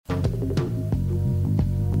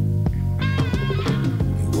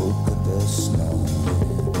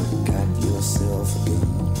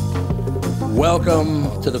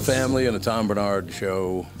Welcome to the family and the Tom Bernard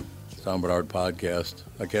Show, Tom Bernard Podcast.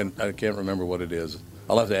 I can't remember what it is.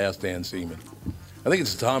 I'll have to ask Dan Seaman. I think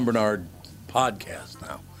it's the Tom Bernard Podcast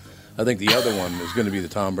now. I think the other one is going to be the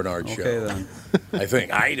Tom Bernard Show. Okay, then. I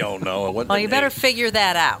think. I don't know. Well, you better figure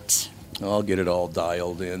that out. I'll get it all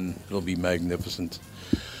dialed in. It'll be magnificent.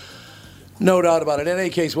 No doubt about it. In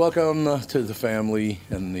any case, welcome to the family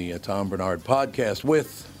and the Tom Bernard Podcast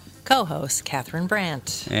with Co-host Catherine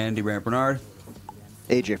Brandt. Andy Brandt Bernard.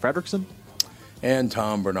 AJ Fredrickson. And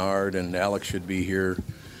Tom Bernard, and Alex should be here.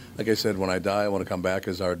 Like I said, when I die, I want to come back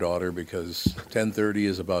as our daughter because 10:30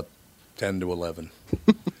 is about 10 to 11.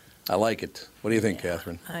 I like it. What do you think,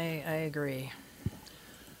 Catherine? I agree.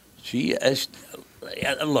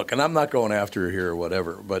 Look, and I'm not going after her here or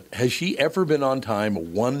whatever, but has she ever been on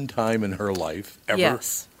time one time in her life? Ever?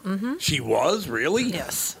 Yes. Mm-hmm. She was? Really?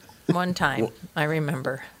 Yes. One time. I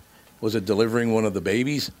remember. Was it delivering one of the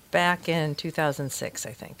babies? Back in 2006,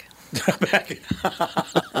 I think.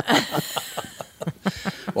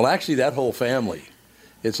 Well, actually, that whole family,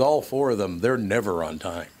 it's all four of them. They're never on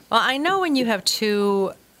time. Well, I know when you have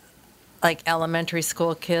two, like, elementary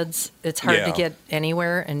school kids, it's hard to get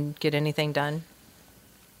anywhere and get anything done.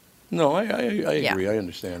 No, I agree. I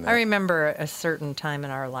understand that. I remember a certain time in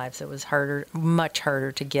our lives it was much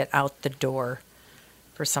harder to get out the door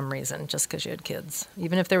for some reason, just because you had kids.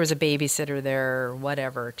 Even if there was a babysitter there or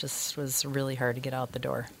whatever, it just was really hard to get out the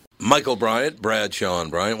door. Michael Bryant, Bradshaw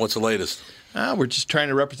and Bryant, what's the latest? We're just trying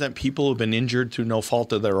to represent people who've been injured through no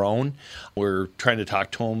fault of their own. We're trying to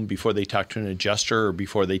talk to them before they talk to an adjuster or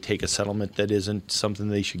before they take a settlement that isn't something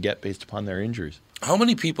they should get based upon their injuries. How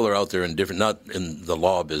many people are out there not in the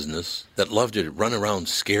law business, that love to run around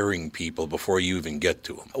scaring people before you even get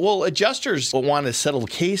to them? Well, adjusters will want to settle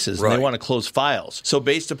cases and Right. they want to close files. So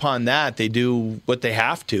based upon that, they do what they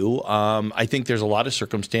have to. I think there's a lot of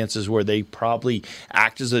circumstances where they probably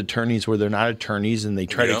act as attorneys where they're not attorneys and they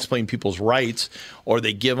try to explain people's rights, or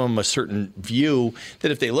they give them a certain view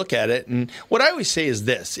that if they look at it. And what I always say is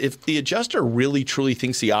this: if the adjuster really truly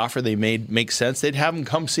thinks the offer they made makes sense, they'd have them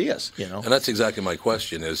come see us. And that's exactly my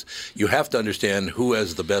question is, you have to understand who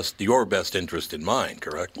has your best interest in mind,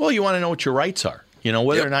 correct? Well, you want to know what your rights are.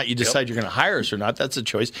 Whether or not you decide you're going to hire us or not, that's a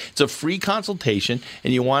choice. It's a free consultation,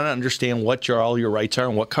 and you want to understand what all your rights are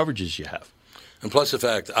and what coverages you have. And plus the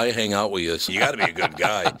fact I hang out with you, so you got to be a good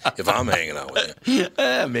guy if I'm hanging out with you.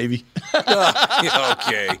 Maybe.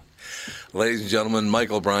 Okay. Ladies and gentlemen,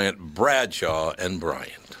 Michael Bryant, Bradshaw, and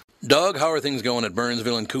Bryant. Doug, how are things going at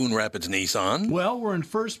Burnsville and Coon Rapids Nissan? Well, we're in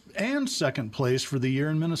first and second place for the year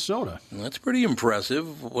in Minnesota. Well, that's pretty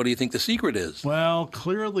impressive. What do you think the secret is? Well,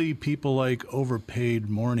 clearly people like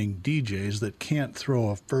overpaid morning DJs that can't throw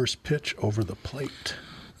a first pitch over the plate.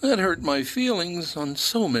 That hurt my feelings on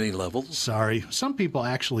so many levels. Sorry. Some people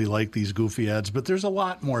actually like these goofy ads, but there's a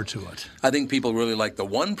lot more to it. I think people really like the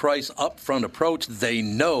one-price upfront approach. They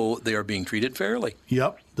know they are being treated fairly.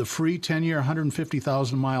 Yep. The free 10-year,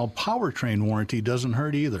 150,000-mile powertrain warranty doesn't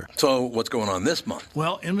hurt either. So what's going on this month?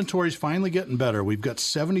 Well, inventory's finally getting better. We've got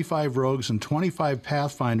 75 Rogues and 25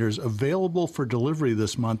 Pathfinders available for delivery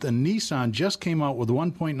this month, and Nissan just came out with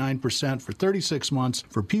 1.9% for 36 months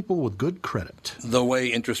for people with good credit. The way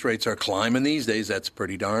interest rates are climbing these days, that's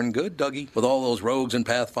pretty darn good, Dougie. With all those Rogues and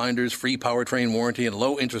Pathfinders, free powertrain warranty, and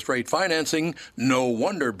low interest rate financing, no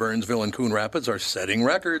wonder Burnsville and Coon Rapids are setting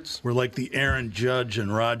records. We're like the Aaron Judge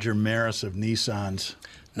and Roger Maris of Nissans.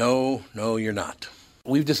 No, you're not.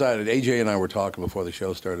 We've decided, AJ and I were talking before the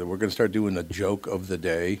show started, we're going to start doing the joke of the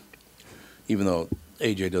day, even though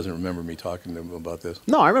AJ doesn't remember me talking to him about this.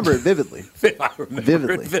 No, I remember it vividly. I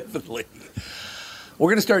remember it vividly. We're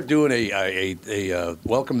going to start doing a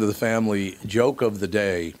welcome to the family joke of the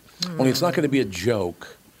day. Only it's not going to be a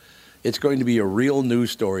joke. It's going to be a real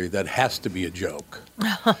news story that has to be a joke.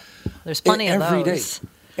 There's plenty of every those. Day.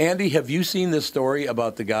 Andy, have you seen this story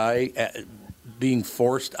about the guy being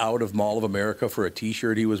forced out of Mall of America for a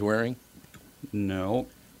T-shirt he was wearing? No.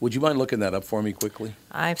 Would you mind looking that up for me quickly?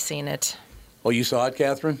 I've seen it. Oh, you saw it,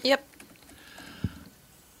 Catherine? Yep.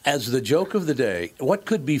 As the joke of the day, what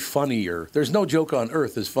could be funnier? There's no joke on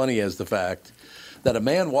earth as funny as the fact that a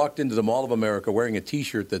man walked into the Mall of America wearing a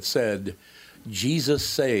T-shirt that said, "Jesus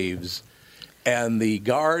saves," and the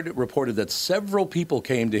guard reported that several people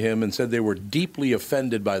came to him and said they were deeply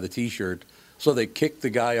offended by the T-shirt, so they kicked the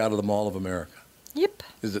guy out of the Mall of America. Yep.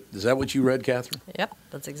 Is that what you read, Catherine? Yep,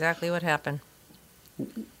 that's exactly what happened.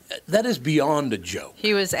 That is beyond a joke.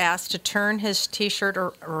 He was asked to turn his T-shirt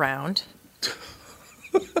around.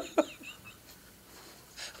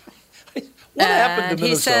 What happened to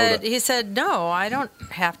Minnesota? He said, no, I don't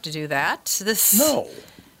have to do that. No.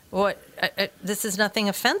 What? This is nothing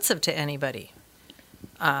offensive to anybody.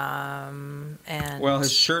 And Well,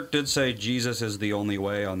 his shirt did say Jesus is the only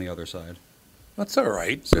way on the other side. That's all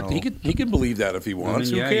right. So- He can believe that if he I wants.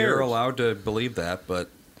 mean, Who yeah, cares? you're allowed to believe that, but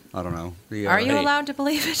I don't know. are you hey. allowed to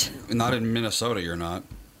believe it? Not in Minnesota, you're not.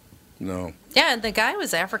 No. Yeah, and the guy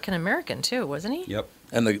was African American too, wasn't he? Yep.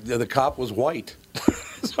 And the cop was white.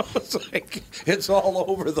 So it's like, it's all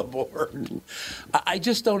over the board. I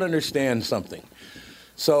just don't understand something.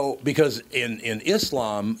 So, because in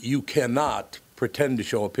Islam, you cannot pretend to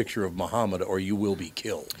show a picture of Muhammad or you will be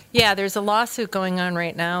killed. Yeah, there's a lawsuit going on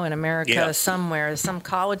right now in America Yes. somewhere. Some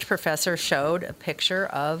college professor showed a picture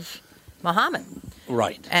of Muhammad,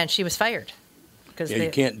 Right. and she was fired. Because Yeah,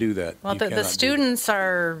 you can't do that. Well, You the cannot do students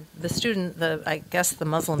are I guess the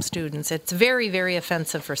Muslim students. It's very, very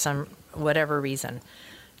offensive for some whatever reason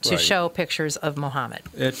to Right. show pictures of Muhammad.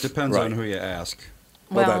 It depends Right. on who you ask. that.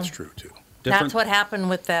 Well, Well, that's true, too. That's what happened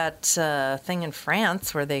with that thing in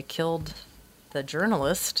France where they killed the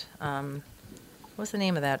journalist. What's the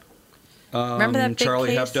name of that? Remember that big Charlie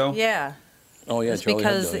case? Hebdo? Yeah. Oh, yeah, It's Charlie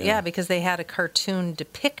because Hebdo, because they had a cartoon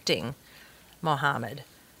depicting Muhammad.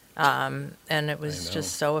 And it was know.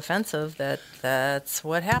 just so offensive that's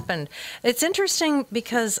what happened. It's interesting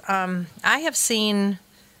because I have seen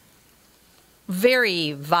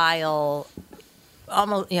very vile,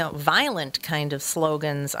 almost violent kind of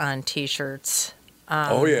slogans on T-shirts.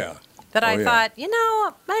 Oh, yeah. That I Oh, yeah.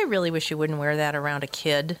 thought, I really wish you wouldn't wear that around a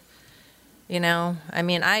kid. I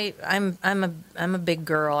mean, I'm a big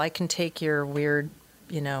girl. I can take your weird,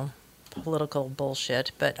 political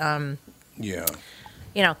bullshit, but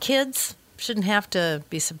Yeah. kids shouldn't have to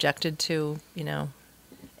be subjected to,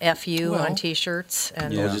 FU Well, on T-shirts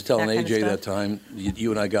and I was just telling that kind of AJ stuff. that time, you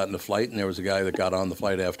and I got in the flight, and there was a guy that got on the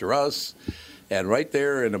flight after us, and right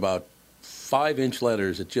there in about 5-inch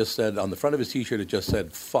letters, it just said, on the front of his T-shirt, it just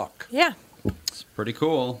said, fuck. Yeah, It's pretty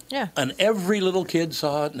cool. yeah. And every little kid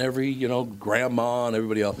saw it, and every, grandma and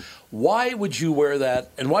everybody else. Why would you wear that,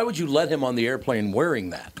 and why would you let him on the airplane wearing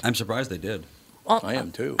that? I'm surprised they did. Well, I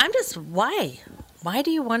am too. I'm just, why? Why do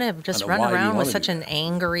you want to just know, run why do you around with wanna such do an that?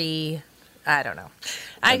 angry, I don't know.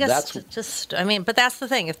 I And guess that's- but that's the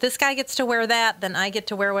thing. If this guy gets to wear that, then I get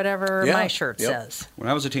to wear whatever Yeah, my shirt yep. says. When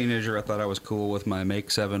I was a teenager, I thought I was cool with my Make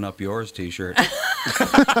 7 Up Yours t-shirt.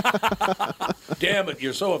 Damn it,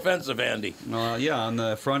 you're so offensive, Andy. Yeah, on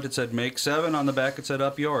the front it said Make 7, on the back it said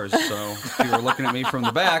Up Yours. So if you were looking at me from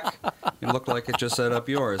the back, it looked like it just said Up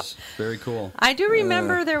Yours. Very cool. I do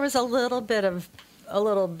remember there was a little bit of,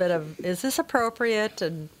 is this appropriate?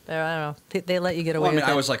 And I don't know. They let you get away Well, I mean, with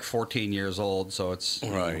it. I was like 14 years old, so it's,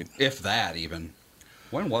 Right. if that even.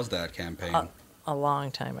 When was that campaign? a long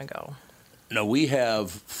time ago. No, we have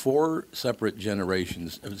 4 separate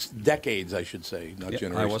generations, decades, I should say, not Yeah,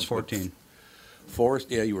 generations. I was but 14. 4,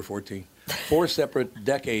 yeah, you were 14. 4 separate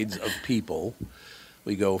decades of people.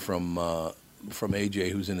 We go from AJ,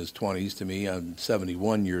 who's in his 20s, to me. I'm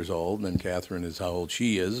 71 years old, and then Catherine is how old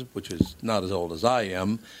she is, which is not as old as I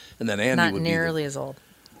am. And then Andy Not would nearly as old.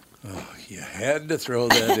 You had to throw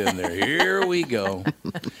that in there. Here we go.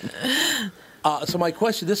 So my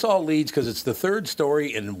question, this all leads, because it's the third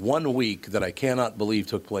story in 1 week that I cannot believe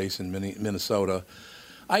took place in Minnesota.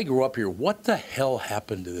 I grew up here. What the hell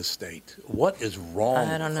happened to this state? What is wrong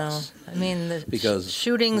I don't with know. us? I mean, the Because-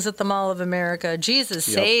 shootings at the Mall of America. Jesus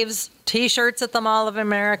Yep. saves T-shirts at the Mall of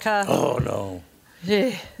America. Oh, no.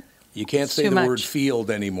 Eh. You can't It's say too the word much. field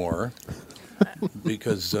anymore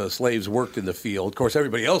because slaves worked in the field. Of course,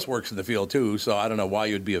 everybody else works in the field, too, so I don't know why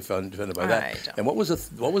you'd be offended by I that. don't. And what was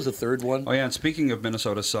the third one? Oh, yeah, and speaking of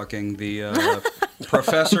Minnesota sucking, the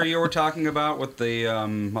professor you were talking about with the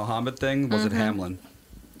Muhammad thing, was Mm-hmm. it Hamlin?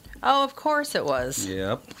 Oh, of course it was.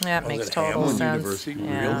 Yep. That Was makes it total Hamlin sense. University?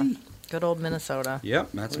 Yeah. Really? Good old Minnesota. Yep,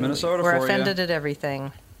 that's Minnesota We're for offended you. at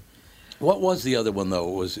everything. What was the other one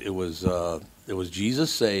though? It was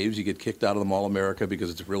Jesus Saves. You get kicked out of the Mall of America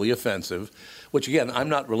because it's really offensive. Which again, I'm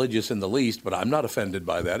not religious in the least, but I'm not offended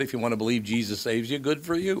by that. If you want to believe Jesus saves you, good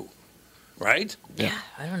for you, right? Yeah,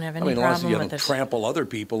 I don't have I any mean, unless problem you with don't it. trample other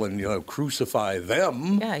people and crucify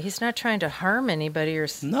them. Yeah, he's not trying to harm anybody or.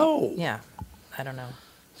 No. Yeah, I don't know.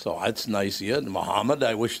 So that's nice of you. And Muhammad,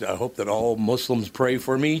 I hope that all Muslims pray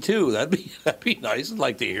for me too. That'd be nice. I'd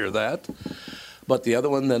like to hear that. But the other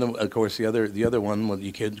one, then of course the other one, well,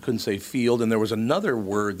 you couldn't say field, and there was another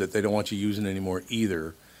word that they don't want you using anymore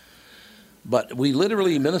either. But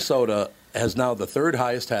Minnesota has now the third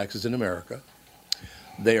highest taxes in America.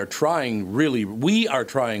 We are trying really,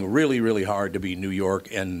 really hard to beat New York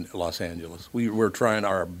and Los Angeles. We're trying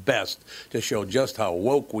our best to show just how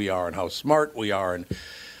woke we are and how smart we are. And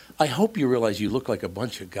I hope you realize you look like a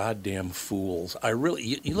bunch of goddamn fools.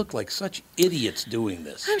 You look like such idiots doing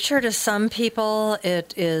this. I'm sure to some people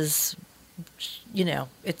it is,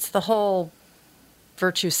 it's the whole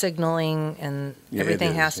virtue signaling and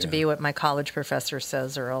everything has to be what my college professor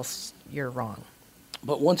says or else you're wrong.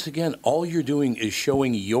 But once again, all you're doing is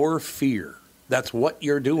showing your fear. That's what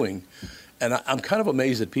you're doing. And I'm kind of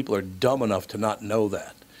amazed that people are dumb enough to not know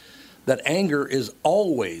that. That anger is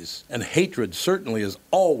always, and hatred certainly is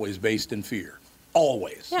always based in fear.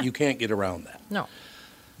 Always. Yeah. You can't get around that. No.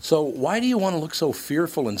 So why do you want to look so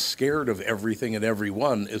fearful and scared of everything and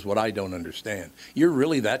everyone is what I don't understand. You're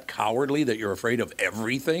really that cowardly that you're afraid of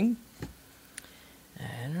everything?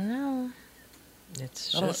 I don't know.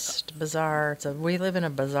 It's just bizarre. We live in a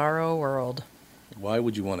bizarro world. Why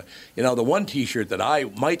would you want to? The one T-shirt that I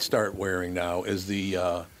might start wearing now is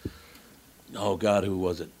the, oh God, who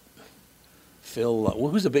was it? Phil,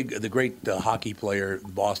 who's the great hockey player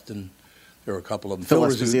in Boston? There were a couple of them. Phil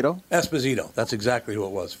Esposito? Esposito. That's exactly who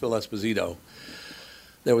it was, Phil Esposito.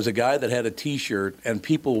 There was a guy that had a T-shirt, and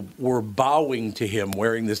people were bowing to him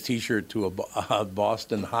wearing this T-shirt to a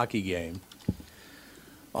Boston hockey game.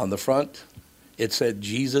 On the front, it said,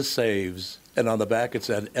 Jesus saves. And on the back, it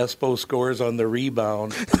said, Espo scores on the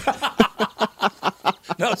rebound.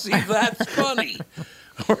 Now, see, that's funny.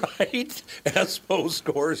 Right? Espo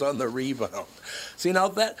scores on the rebound. See,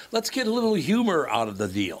 now let's get a little humor out of the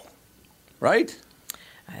deal. Right?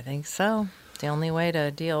 I think so. The only way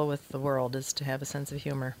to deal with the world is to have a sense of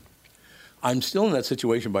humor. I'm still in that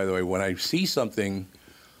situation, by the way, when I see something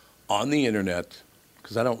on the internet,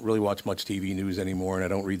 because I don't really watch much TV news anymore, and I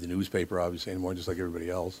don't read the newspaper, obviously, anymore, just like everybody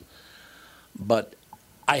else. But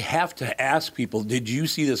I have to ask people, did you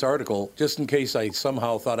see this article, just in case I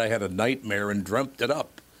somehow thought I had a nightmare and dreamt it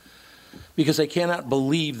up? Because I cannot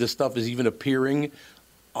believe this stuff is even appearing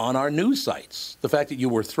on our news sites. The fact that you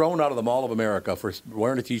were thrown out of the Mall of America for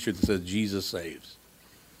wearing a T-shirt that says, Jesus saves.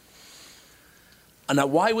 Now,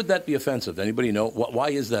 why would that be offensive? Anybody know? Why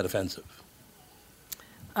is that offensive?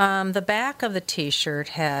 The back of the T-shirt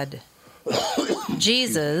had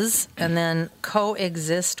Jesus and then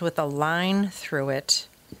coexist with a line through it.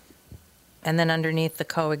 And then underneath the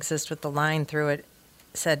coexist with the line through it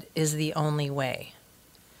said, is the only way.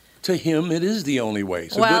 To him, it is the only way.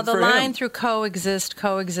 So well, good the for line him. through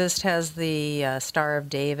coexist has the Star of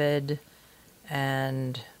David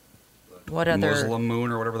and what other... Muslim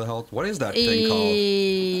moon or whatever the hell. What is that thing called?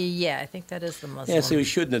 Yeah, I think that is the Muslim. Yeah, so he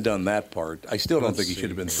shouldn't have done that part. I still don't think he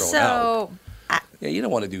should have been thrown out. Yeah, you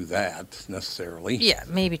don't want to do that necessarily. Yeah,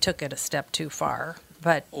 maybe took it a step too far.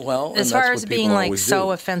 But well, as far as being like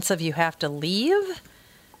so offensive you have to leave,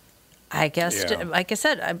 I guess, like I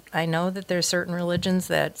said, I know that there's certain religions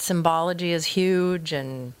that symbology is huge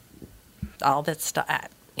and all that stuff.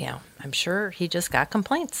 I'm sure he just got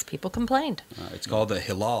complaints. People complained. It's called the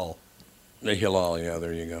Hilal. The Hilal, yeah,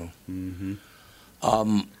 there you go.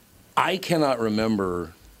 Mm-hmm. I cannot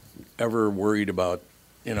remember ever worried about,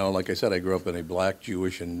 like I said, I grew up in a black,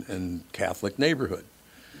 Jewish, and Catholic neighborhood.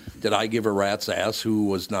 Did I give a rat's ass who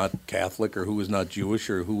was not Catholic or who was not Jewish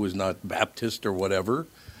or who was not Baptist or whatever?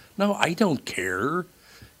 No, I don't care.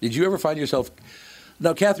 Did you ever find yourself...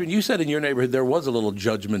 Now, Catherine, you said in your neighborhood there was a little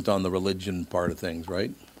judgment on the religion part of things,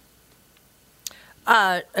 right?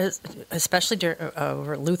 Especially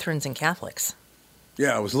over Lutherans and Catholics.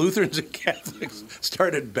 Yeah, it was Lutherans and Catholics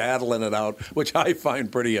started battling it out, which I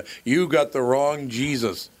find pretty... you got the wrong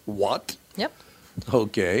Jesus. What? Yep.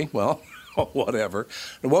 Okay, well... whatever.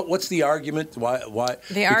 What's the argument? Why?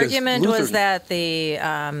 The argument was that the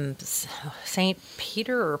St.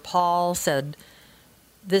 Peter or Paul said,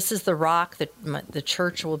 "This is the rock that the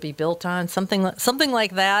church will be built on." Something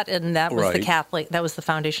like that, and that was the Catholic. That was the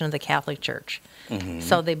foundation of the Catholic Church. Mm-hmm.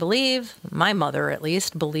 So they believe, my mother at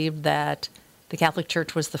least believed that the Catholic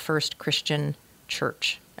Church was the first Christian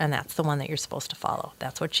church, and that's the one that you're supposed to follow.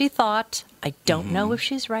 That's what she thought. I don't know if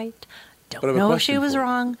she's right. Don't know if she was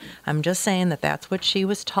wrong. I'm just saying that that's what she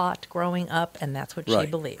was taught growing up, and that's what she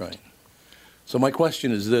believed. Right. So my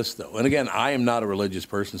question is this, though. And again, I am not a religious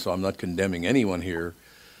person, so I'm not condemning anyone here.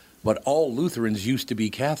 But all Lutherans used to be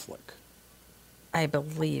Catholic. I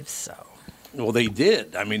believe so. Well, they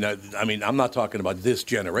did. I mean, I'm not talking about this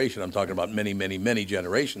generation. I'm talking about many, many, many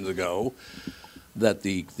generations ago that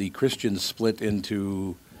the Christians split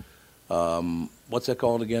into, what's that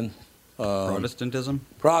called again? Protestantism?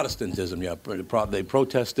 Protestantism, yeah. They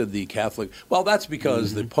protested the Catholic. Well, that's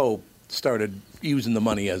because the Pope started using the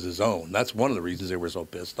money as his own. That's one of the reasons they were so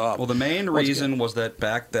pissed off. Well, the main reason was that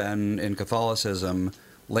back then in Catholicism,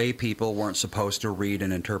 lay people weren't supposed to read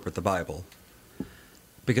and interpret the Bible.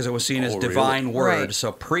 because it was seen as really? divine word. Right.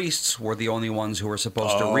 So priests were the only ones who were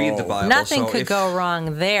supposed to read the Bible. Nothing so could go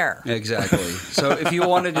wrong there. Exactly. So if you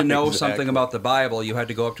wanted to know Exactly. something about the Bible, you had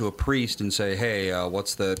to go up to a priest and say, hey,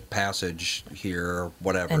 what's the passage here, or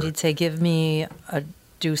whatever. And he'd say, give me a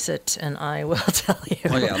Doucet and I will tell you.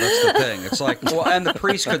 Well, yeah, that's the thing. It's like, well, and the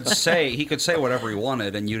priest could say whatever he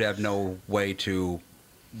wanted, and you'd have no way to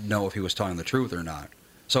know if he was telling the truth or not.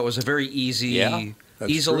 So it was a very easily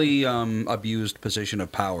abused position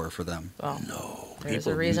of power for them. Well, No. there's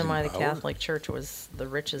people a reason abusing why the power? Catholic Church was the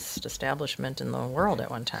richest establishment in the world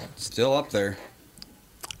at one time. Still up there.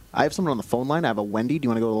 I have someone on the phone line. I have a Wendy. Do you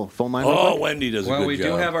want to go to the phone line? real Oh, quick? Wendy does a Well, good we job.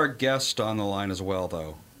 do have our guest on the line as well,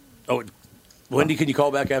 though. Oh, Wendy, can you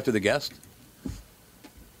call back after the guest?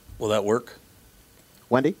 Will that work?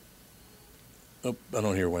 Wendy? Oh, I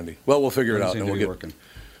don't hear Wendy. Well, we'll figure it Doesn't out, seem and to we'll be get working.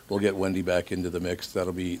 we'll get Wendy back into the mix.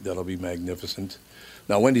 That'll be magnificent.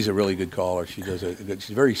 Now, Wendy's a really good caller. She's a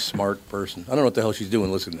very smart person. I don't know what the hell she's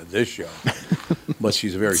doing listening to this show, but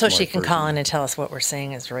she's a very So smart she can person. call in and tell us what we're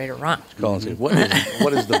saying is right or wrong. Call and say,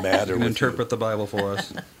 what is the matter And with interpret the Bible for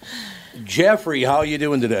us. you? Jeffrey, how are you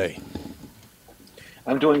doing today?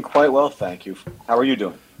 I'm doing quite well, thank you. How are you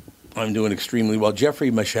doing? I'm doing extremely well. Jeffrey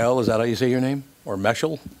Meshel, is that how you say your name? Or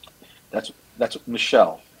Meshel? That's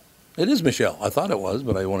Meshel. It is Meshel. I thought it was,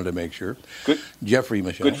 but I wanted to make sure. Good, Jeffrey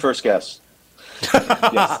Meshel. good first guess.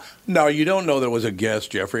 Yes. No, you don't know there was a guest,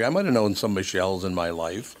 Jeffrey. I might have known some Michelles in my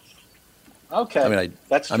life. Okay. I mean,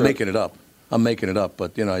 That's I'm true. making it up.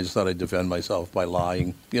 But I just thought I'd defend myself by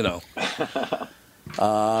lying. There you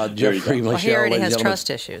Jeffrey go. Well, Michelle, he already ladies has and gentlemen. trust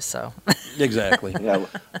issues, so. Exactly. Yeah.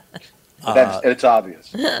 It's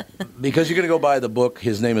obvious. Because you're going to go buy the book. The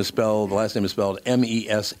last name is spelled Meshel.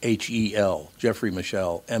 Jeffrey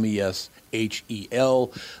Meshel,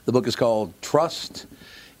 Meshel. The book is called Trust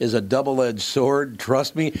is a Double-Edged Sword.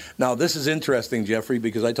 Trust me. Now, this is interesting, Jeffrey,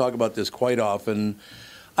 because I talk about this quite often.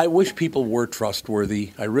 I wish people were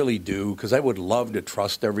trustworthy. I really do, because I would love to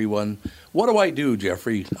trust everyone. What do I do,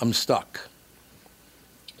 Jeffrey? I'm stuck.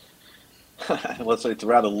 Well, it's a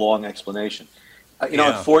rather long explanation.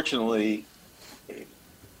 Yeah. Unfortunately,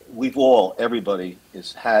 everybody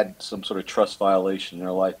has had some sort of trust violation in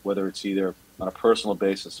their life, whether it's either on a personal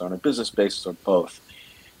basis or on a business basis or both.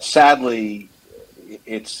 Sadly,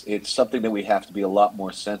 it's something that we have to be a lot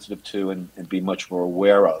more sensitive to and be much more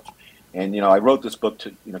aware of. And, I wrote this book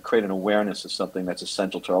to, create an awareness of something that's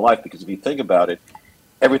essential to our life, because if you think about it,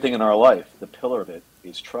 everything in our life, the pillar of it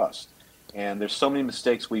is trust. And there's so many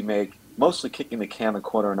mistakes we make, mostly kicking the can in the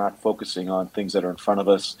corner and not focusing on things that are in front of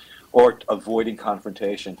us or avoiding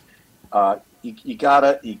confrontation. You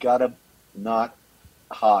gotta not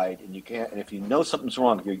hide, and you can't. And if you know something's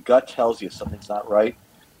wrong, if your gut tells you something's not right,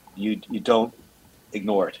 you don't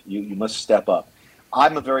ignore it. You must step up.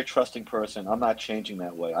 I'm a very trusting person. I'm not changing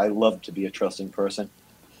that way. I love to be a trusting person.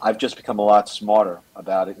 I've just become a lot smarter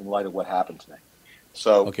about it in light of what happened to me.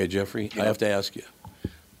 So, Okay, Jeffrey, I have to ask you.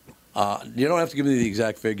 You don't have to give me the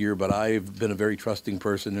exact figure, but I've been a very trusting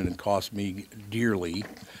person, and it cost me dearly.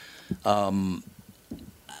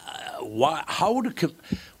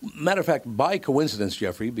 Matter of fact, by coincidence,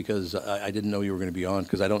 Jeffrey, because I didn't know you were going to be on,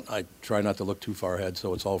 because I try not to look too far ahead,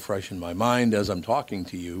 so it's all fresh in my mind as I'm talking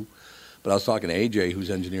to you. But I was talking to AJ, who's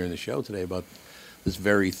engineering the show today, about this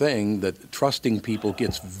very thing, that trusting people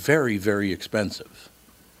gets very, very expensive,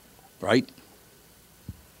 right?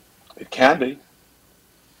 it can be.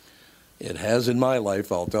 It has in my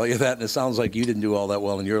life, I'll tell you that, and it sounds like you didn't do all that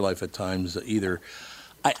well in your life at times either.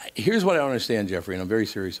 Here's what I don't understand, Jeffrey, and I'm very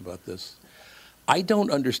serious about this. I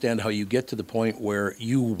don't understand how you get to the point where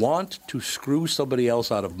you want to screw somebody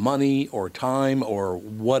else out of money or time or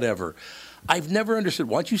whatever. I've never understood.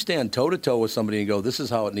 Why don't you stand toe-to-toe with somebody and go, this is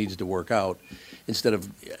how it needs to work out, instead of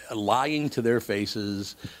lying to their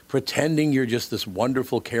faces, pretending you're just this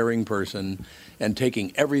wonderful, caring person, and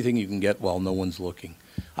taking everything you can get while no one's looking.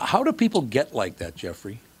 How do people get like that,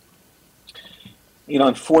 Jeffrey?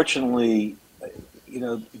 Unfortunately,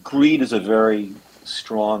 greed is a very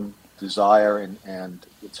strong desire, and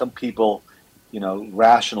some people,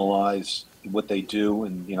 rationalize what they do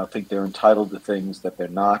and, think they're entitled to things that they're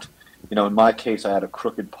not. In my case, I had a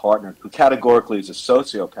crooked partner who categorically is a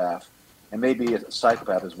sociopath and maybe a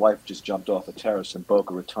psychopath. His wife just jumped off a terrace in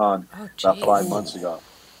Boca Raton about 5 months ago.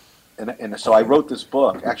 And so I wrote this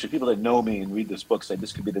book. Actually, people that know me and read this book say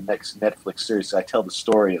this could be the next Netflix series. I tell the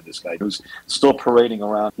story of this guy who's still parading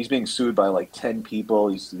around. He's being sued by like 10 people.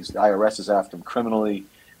 The IRS is after him criminally.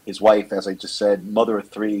 His wife, as I just said, mother of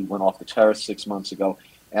 3, went off the terrace 6 months ago.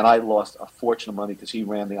 and I lost a fortune of money because he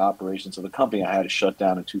ran the operations of the company I had to shut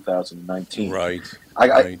down in 2019. Right.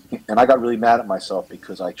 And I got really mad at myself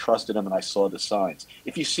because I trusted him and I saw the signs.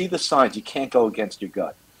 If you see the signs, you can't go against your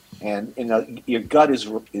gut. And your gut is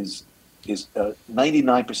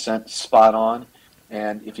 99% spot on.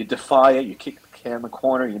 And if you defy it, you kick the can in the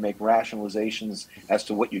corner, you make rationalizations as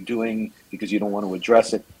to what you're doing because you don't want to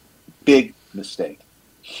address it. Big mistake.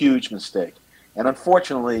 Huge mistake. And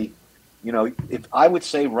unfortunately, if I would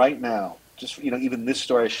say right now, just, even this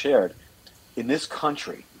story I shared, in this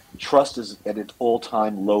country, trust is at its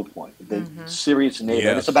all-time low point. The serious neighbor.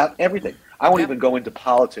 And it's about everything. I won't even go into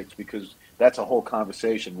politics because that's a whole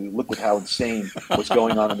conversation. We look at how insane what's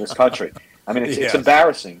going on in this country. I mean, it's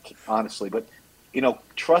embarrassing, honestly. But,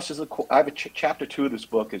 trust is I have chapter 2 of this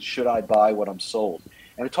book is Should I Buy What I'm Sold?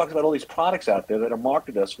 And it talks about all these products out there that are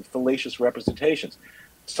marketed us with fallacious representations.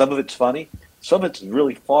 Some of it's funny. Some of it's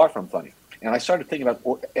really far from funny. And I started thinking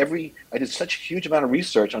about I did such a huge amount of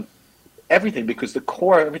research on everything because the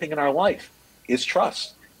core of everything in our life is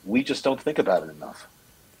trust. We just don't think about it enough.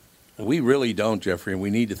 We really don't, Jeffrey, and we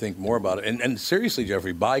need to think more about it. And seriously,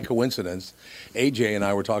 Jeffrey, by coincidence, AJ and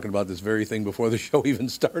I were talking about this very thing before the show even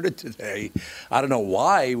started today. I don't know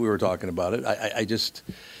why we were talking about it. I just,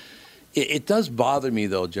 it does bother me,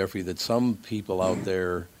 though, Jeffrey, that some people out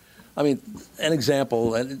there, I mean, an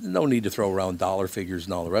example, and no need to throw around dollar figures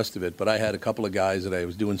and all the rest of it, but I had a couple of guys that I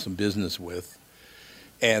was doing some business with,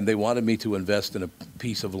 and they wanted me to invest in a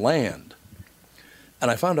piece of land. And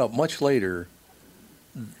I found out much later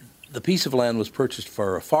the piece of land was purchased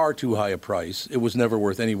for a far too high a price. It was never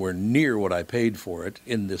worth anywhere near what I paid for it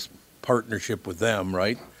in this partnership with them,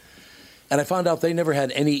 right? And I found out they never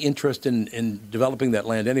had any interest in developing that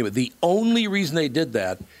land anyway. The only reason they did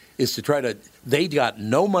that is to they got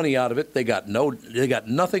no money out of it. They got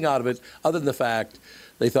nothing out of it other than the fact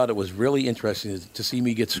they thought it was really interesting to see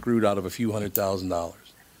me get screwed out of a few $100,000.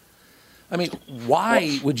 I mean,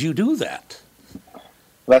 why would you do that?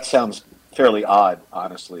 That sounds fairly odd,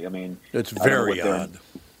 honestly. I mean, it's very odd.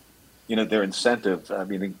 Their incentive. I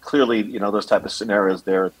mean, clearly, those type of scenarios.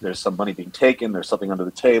 There's some money being taken. There's something under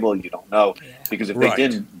the table. You don't know because if they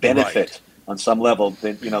didn't benefit on some level,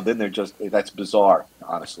 then then they're just that's bizarre.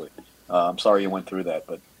 Honestly, I'm sorry you went through that,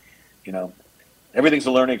 but everything's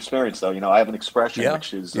a learning experience. Though I have an expression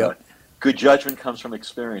which is good judgment comes from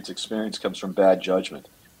experience. Experience comes from bad judgment.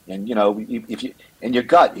 And if you and your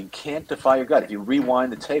gut, you can't defy your gut. If you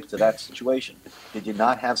rewind the tape to that situation, did you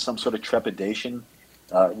not have some sort of trepidation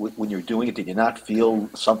when you're doing it? Did you not feel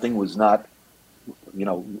something was not,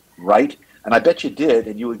 right? And I bet you did,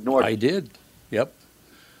 and you ignored it. I did. Yep.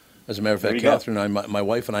 As a matter of fact, Catherine and I, my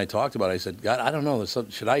wife and I talked about it. I said, God, I don't know.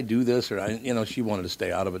 Should I do this? Or she wanted to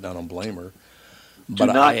stay out of it, and I don't blame her. Do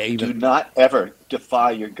not ever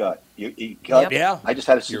defy your gut. Your gut. Yeah. I just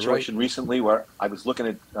had a situation recently where I was looking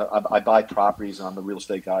at. I buy properties, and I'm a real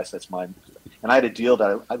estate guy, so that's mine. And I had a deal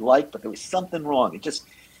that I liked, but there was something wrong. It just,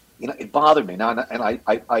 it bothered me. Now, and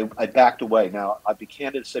I backed away. Now, I'd be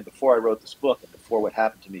candid to say, before I wrote this book and before what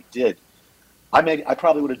happened to me I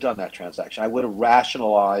probably would have done that transaction. I would have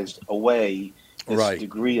rationalized away this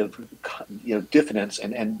degree of diffidence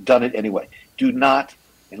and done it anyway. Do not,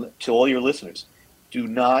 and to all your listeners, do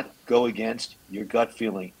not go against your gut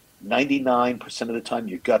feeling. 99% of the time,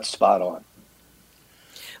 your gut's spot on.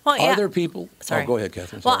 Well, Are there people? Sorry. Oh, go ahead,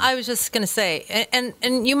 Catherine. Well, I was just going to say,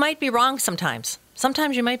 and you might be wrong sometimes.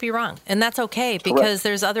 Sometimes you might be wrong, and that's okay because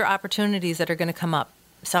there's other opportunities that are going to come up.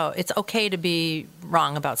 So it's okay to be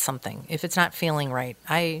wrong about something if it's not feeling right.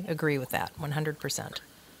 I agree with that 100%.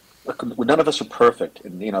 Look, none of us are perfect,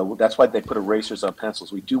 and that's why they put erasers on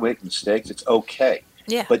pencils. We do make mistakes. It's okay.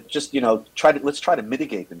 Yeah. But just let's try to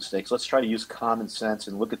mitigate the mistakes. Let's try to use common sense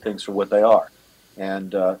and look at things for what they are.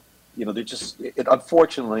 And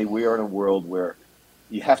unfortunately, we are in a world where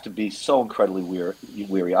you have to be so incredibly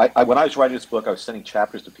weary. When I was writing this book, I was sending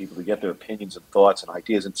chapters to people to get their opinions and thoughts and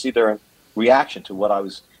ideas and see their reaction to what I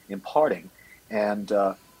was imparting. And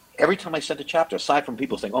every time I sent a chapter, aside from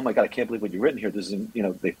people saying, "Oh my God, I can't believe what you've written here," this is,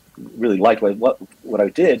 they really liked what I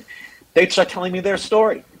did, they'd start telling me their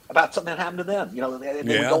story about something that happened to them. They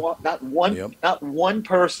would go on. Not one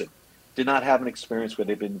person did not have an experience where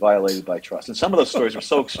they've been violated by trust. And some of those stories were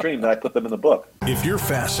so extreme that I put them in the book. If you're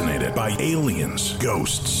fascinated by aliens,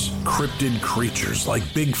 ghosts, cryptid creatures like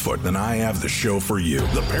Bigfoot, then I have the show for you.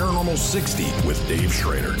 The Paranormal 60 with Dave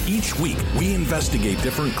Schrader. Each week, we investigate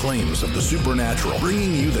different claims of the supernatural,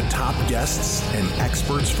 bringing you the top guests and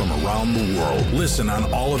experts from around the world. Listen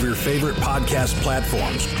on all of your favorite podcast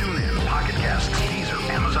platforms. Tune in, Pocket Casts, Deezer,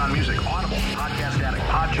 Amazon Music, Audible, Podcast Addict,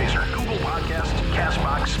 Podchaser, Google Podcasts,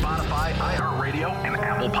 CastBox, Spotify, iHeartRadio, and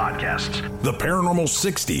Apple Apple Podcasts. The Paranormal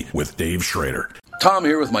 60 with Dave Schrader. Tom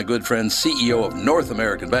here with my good friend, CEO of North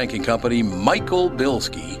American Banking Company, Michael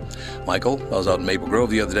Bilski. Michael, I was out in Maple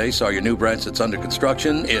Grove the other day, saw your new branch that's under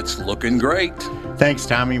construction. It's looking great. Thanks,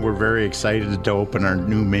 Tommy. We're very excited to open our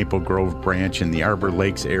new Maple Grove branch in the Arbor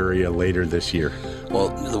Lakes area later this year. Well,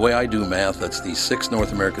 the way I do math, that's the 6th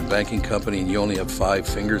North American Banking Company, and you only have 5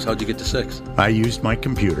 fingers. How'd you get to 6? I used my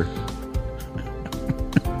computer.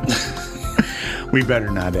 We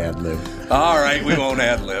better not ad-lib. All right, we won't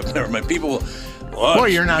ad-lib. Never mind. People will... Well,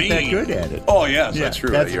 you're not that good at it. Oh, yes, that's true.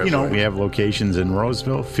 That's, we have locations in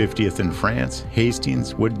Roseville, 50th in France,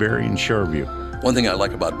 Hastings, Woodbury, and Shoreview. One thing I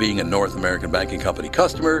like about being a North American Banking Company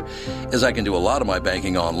customer is I can do a lot of my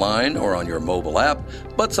banking online or on your mobile app,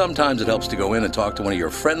 but sometimes it helps to go in and talk to one of your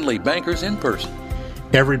friendly bankers in person.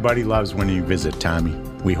 Everybody loves when you visit, Tommy.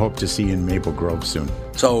 We hope to see you in Maple Grove soon.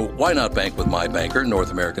 So why not bank with my banker,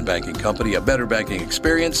 North American Banking Company, a better banking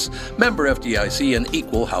experience, member FDIC, and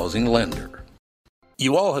equal housing lender.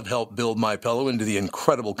 You all have helped build MyPillow into the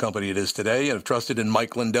incredible company it is today and have trusted in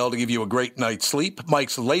Mike Lindell to give you a great night's sleep.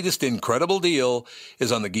 Mike's latest incredible deal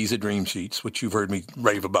is on the Giza Dream Sheets, which you've heard me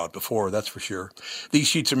rave about before, that's for sure. These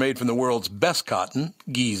sheets are made from the world's best cotton,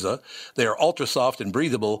 Giza. They are ultra soft and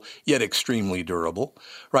breathable, yet extremely durable.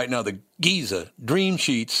 Right now, the Giza Dream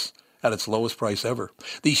Sheets at its lowest price ever.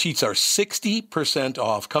 These sheets are 60%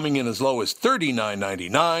 off, coming in as low as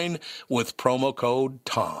 $39.99 with promo code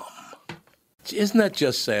TOM. Isn't that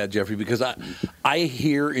just sad, Jeffrey? Because I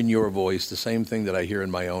hear in your voice the same thing that I hear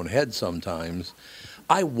in my own head sometimes.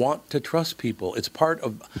 I want to trust people. It's part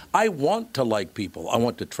of, I want to like people. I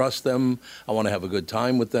want to trust them. I want to have a good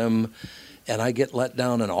time with them. And I get let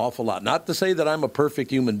down an awful lot. Not to say that I'm a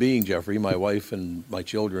perfect human being, Jeffrey. My wife and my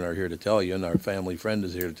children are here to tell you, and our family friend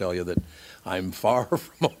is here to tell you that I'm far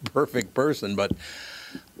from a perfect person. But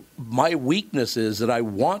my weakness is that I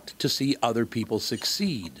want to see other people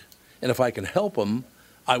succeed. And if I can help them,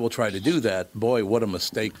 I will try to do that. Boy, what a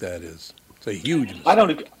mistake that is. It's a huge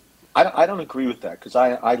mistake. I don't agree with that because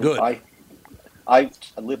I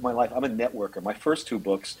live my life. I'm a networker. My first 2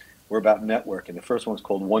 books were about networking. The first one's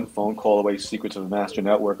called One Phone Call Away, Secrets of a Master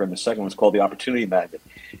Networker, and the second one's called The Opportunity Magnet.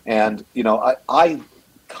 And, I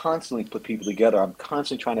constantly put people together. I'm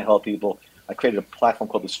constantly trying to help people. I created a platform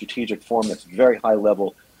called the Strategic Forum that's very high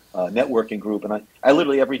level networking group, and I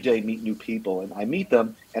literally every day meet new people, and I meet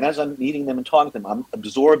them, and as I'm meeting them and talking to them, I'm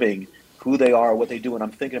absorbing who they are, what they do, and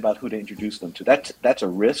I'm thinking about who to introduce them to. That's a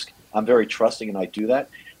risk. I'm very trusting, and I do that,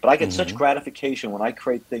 but I get such gratification when I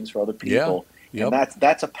create things for other people, and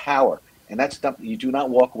that's a power, and that's you do not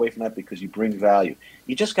walk away from that because you bring value.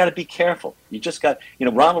 You just got to be careful. You just got,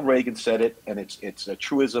 Ronald Reagan said it, and it's a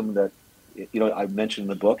truism that I mentioned in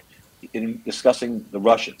the book in discussing the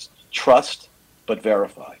Russians: trust but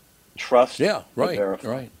verify. Trust, but verify.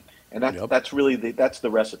 Right. And that's really that's the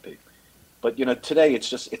recipe. But today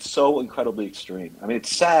it's so incredibly extreme. I mean, it's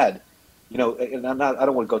sad. And I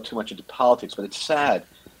don't want to go too much into politics, but it's sad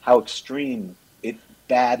how extreme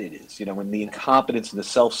bad it is. When the incompetence and the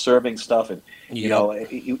self-serving stuff, and it's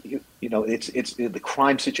the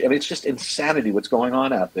crime situation. I mean, it's just insanity what's going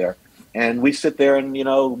on out there. And we sit there and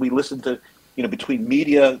we listen to between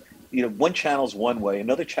media. One channel's one way,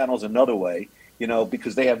 another channel's another way.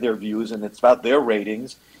 Because they have their views and it's about their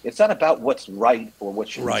ratings. It's not about what's right or what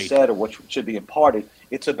should be said or what should be imparted.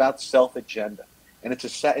 It's about self-agenda. And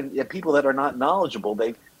it's and people that are not knowledgeable,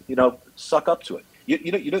 they, suck up to it.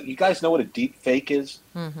 You guys know what a deep fake is?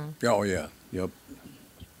 Mm-hmm. Oh, yeah. Yep.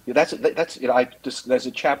 That's there's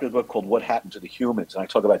a chapter in the book called What Happened to the Humans, and I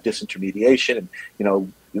talk about disintermediation. And,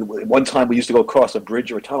 one time we used to go across a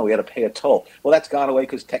bridge or a tunnel, we had to pay a toll. Well, that's gone away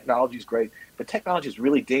because technology is great, but technology is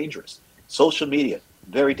really dangerous. Social media,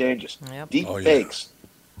 very dangerous. Yep. Deep fakes,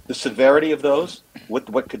 the severity of those,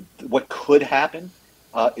 what could happen,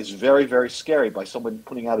 is very, very scary. By someone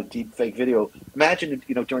putting out a deep fake video. Imagine,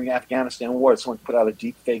 during the Afghanistan war, someone put out a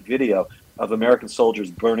deep fake video of American soldiers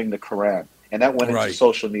burning the Quran, and that went into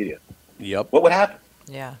social media. Yep. What would happen?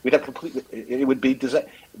 Yeah. We'd have completely. It would be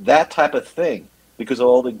that type of thing because of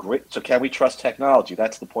all the great. So can we trust technology?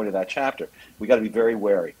 That's the point of that chapter. We got to be very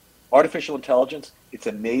wary. Artificial intelligence, it's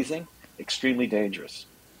amazing. Extremely dangerous.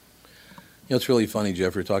 It's really funny,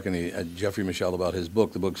 Jeff. You're talking to Jeffrey Meshel about his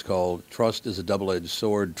book. The book's called Trust is a Double-Edged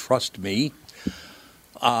Sword, Trust Me.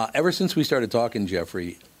 Ever since we started talking,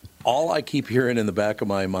 Jeffrey, all I keep hearing in the back of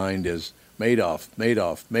my mind is Madoff,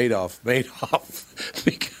 Madoff, Madoff,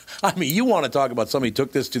 Madoff. I mean, you want to talk about somebody who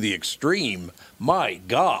took this to the extreme. My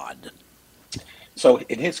God. So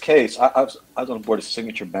in his case, I was on board a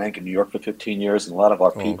Signature Bank in New York for 15 years, and a lot of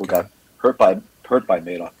our people got hurt by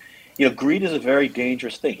Madoff. greed is a very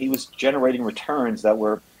dangerous thing. He was generating returns that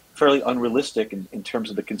were fairly unrealistic in terms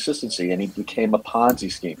of the consistency, and he became a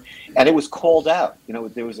Ponzi scheme. And it was called out.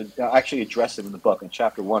 There was I actually addressed it in the book in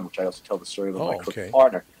chapter 1, which I also tell the story of my crooked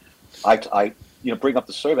partner. I bring up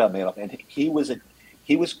the story about Madoff, and he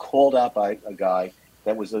was called out by a guy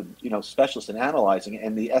that was a specialist in analyzing it,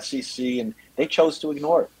 and the SEC, and they chose to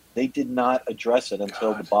ignore it. They did not address it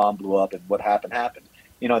until the bomb blew up, and what happened.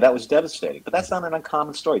 That was devastating. But that's not an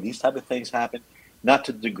uncommon story. These type of things happen, not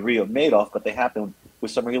to the degree of Madoff, but they happen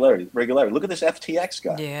with some regularity. Look at this FTX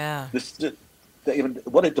guy. Yeah.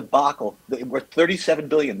 What a debacle. Worth $37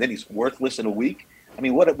 billion. Then he's worthless in a week. I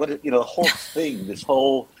mean, the whole thing, this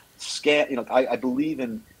whole scam. I believe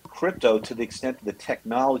in crypto to the extent that the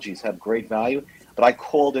technologies have great value, but I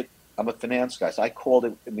called it. I'm a finance guy, so I called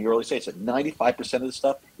it in the early stages that 95% of the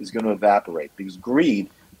stuff is going to evaporate because greed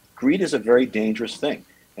is a very dangerous thing.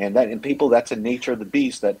 And people, that's a nature of the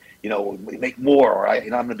beast that, we make more, or I'm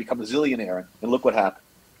going to become a zillionaire. And look what happened.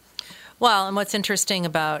 Well, and what's interesting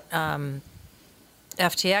about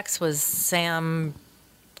FTX was Sam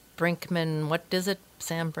Brinkman. What is it?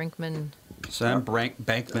 Sam Brinkman. Sam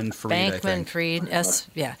Bankman-Fried. Bankman-Fried.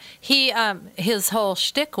 Yeah. He his whole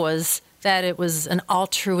shtick was that it was an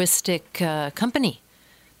altruistic company,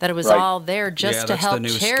 that it was all there just to help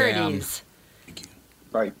charities.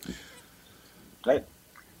 Right. Right.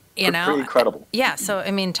 Pretty incredible. Yeah. So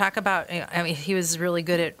talk about. He was really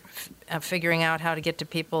good at figuring out how to get to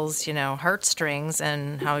people's heartstrings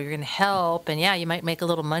and how you're going to help. And you might make a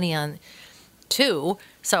little money on too.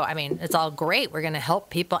 So it's all great. We're going to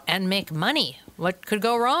help people and make money. What could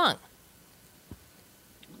go wrong?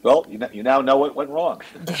 Well, you now know what went wrong.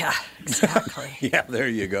 Yeah. Exactly. Yeah. There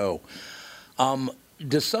you go.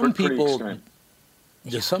 Do some people,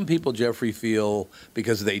 Jeffrey, feel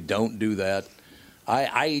because they don't do that?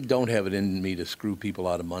 I don't have it in me to screw people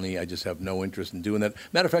out of money. I just have no interest in doing that.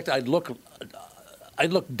 Matter of fact, I'd look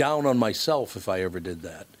down on myself if I ever did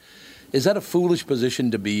that. Is that a foolish position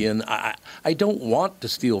to be in? I don't want to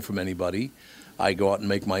steal from anybody. I go out and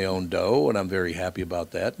make my own dough, and I'm very happy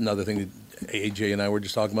about that. Another thing, AJ and I were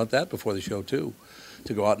just talking about that before the show too.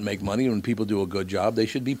 To go out and make money, when people do a good job, they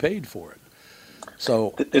should be paid for it.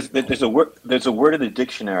 So there's a word in the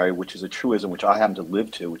dictionary which is a truism which I happen to live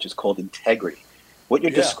to, which is called integrity. What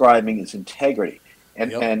you're describing is integrity,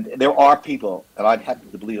 and there are people, and I happen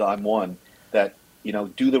to believe I'm one, that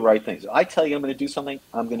do the right things. If I tell you I'm going to do something,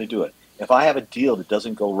 I'm going to do it. If I have a deal that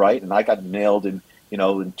doesn't go right, and I got nailed in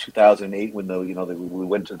 2008 when we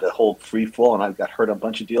went to the whole free fall, and I got hurt on a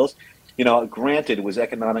bunch of deals. Granted it was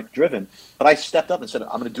economic driven, but I stepped up and said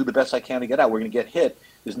I'm going to do the best I can to get out. We're going to get hit.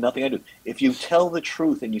 There's nothing I do. If you tell the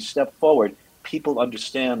truth and you step forward, people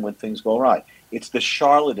understand when things go right. It's the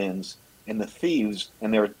charlatans and the thieves,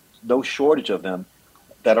 and there are no shortage of them,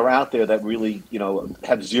 that are out there that really,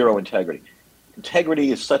 have zero integrity.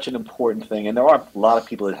 Integrity is such an important thing, and there are a lot of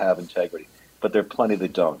people that have integrity, but there are plenty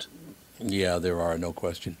that don't. Yeah, there are, no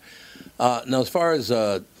question. Now, as far as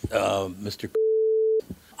Mr.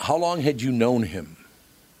 How long had you known him?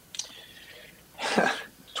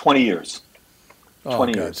 20 years. Oh,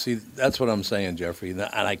 20 God. years. See, that's what I'm saying, Jeffrey.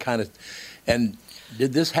 And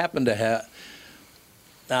did this happen to have...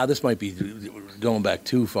 Now, this might be going back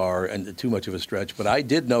too far and too much of a stretch, but I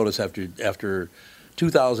did notice after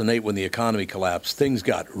 2008 when the economy collapsed, things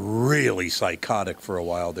got really psychotic for a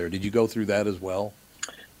while there. Did you go through that as well?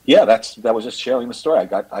 Yeah, that was just sharing the story.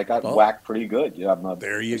 I got whacked pretty good.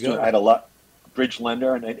 There you go. I had a bridge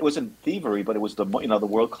lender, and it wasn't thievery, but it was the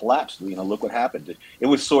world collapsed. Look what happened. It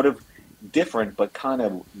was sort of different, but kind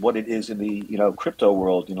of what it is in the crypto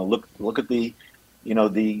world. Look at the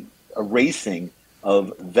the erasing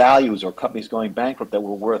of values or companies going bankrupt that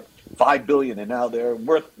were worth $5 billion and now they're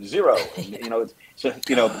worth zero.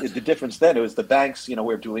 The difference then, it was the banks.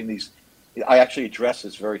 We're doing these. I actually address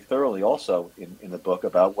this very thoroughly also in the book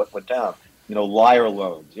about what went down. Liar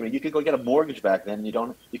loans. You could go get a mortgage back then.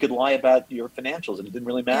 You could lie about your financials and it didn't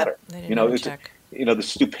really matter. The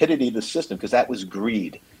stupidity of the system, because that was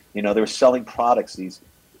greed. They were selling products, these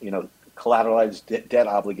collateralized debt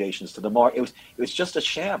obligations to the market. It was just a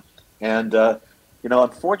sham, and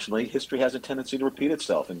unfortunately, history has a tendency to repeat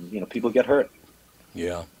itself, and people get hurt.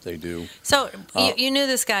 Yeah, they do. So you knew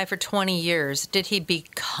this guy for 20 years. Did he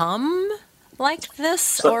become like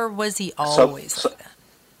this, or was he always like that?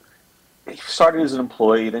 He started as an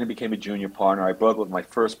employee, then he became a junior partner. I broke with my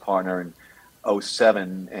first partner in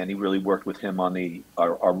 2007, and he really worked with him on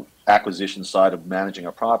our acquisition side of managing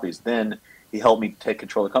our properties. Then he helped me take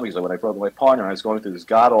control of the company. So when I broke with my partner, I was going through this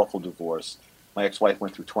god-awful divorce. My ex-wife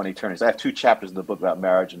went through 20 attorneys. I have 2 chapters in the book about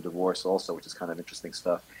marriage and divorce also, which is kind of interesting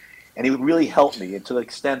stuff. And he would really help me, and to the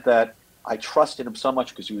extent that I trusted him so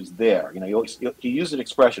much because he was there. He used an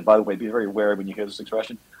expression, by the way, be very aware when you hear this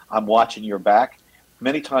expression, I'm watching your back.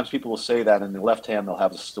 Many times people will say that in the left hand they'll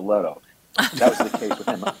have a stiletto. That was the case with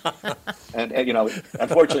him. And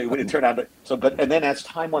unfortunately, it didn't turn out. And then as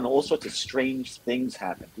time went on, all sorts of strange things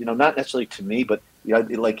happened. Not necessarily to me, but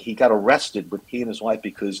like he got arrested with he and his wife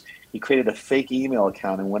because he created a fake email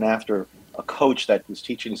account and went after a coach that was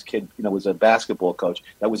teaching his kid. Was a basketball coach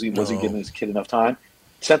that wasn't giving his kid enough time.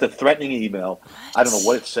 Sent a threatening email. What? I don't know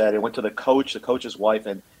what it said. It went to the coach's wife,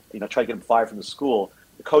 and tried to get him fired from the school.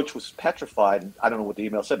 The coach was petrified. And I don't know what the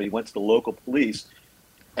email said, but he went to the local police.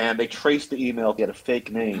 And they traced the email. He had a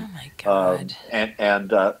fake name. Oh my God!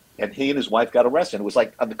 And he and his wife got arrested. It was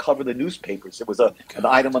like on the cover of the newspapers. It was an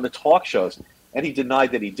item on the talk shows. And he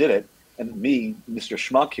denied that he did it. And me, Mr.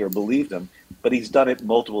 Schmuck here, believed him. But he's done it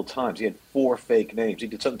multiple times. He had 4 fake names. He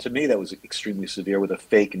did something to me that was extremely severe with a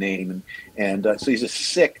fake name. And so he's a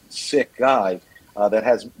sick, sick guy that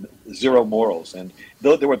has 0 morals. And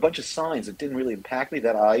though there were a bunch of signs that didn't really impact me,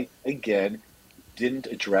 that I, again, didn't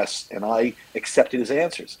address, and I accepted his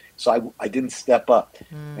answers. So I didn't step up.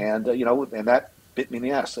 And, and that bit me in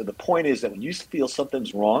the ass. So the point is that when you feel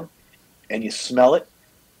something's wrong and you smell it,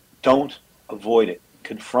 don't avoid it.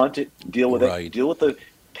 Confront it, deal with it, deal with the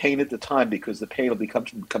pain at the time, because the pain will become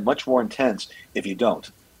much more intense if you don't.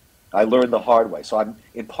 I learned the hard way. So I'm,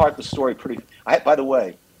 in part, the story by the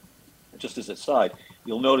way, just as a side,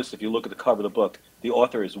 you'll notice if you look at the cover of the book, the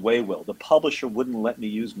author is Waywill. The publisher wouldn't let me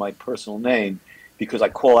use my personal name because I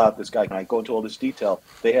call out this guy and I go into all this detail.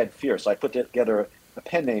 They had fear. So I put together a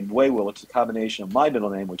pen name, Waywill. It's a combination of my middle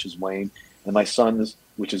name, which is Wayne, and my son's,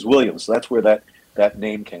 which is William. So that's where that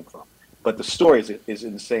name came from. But the story is an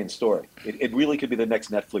insane story. It really could be the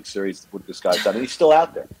next Netflix series what this guy's done. And he's still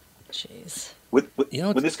out there. Jeez. When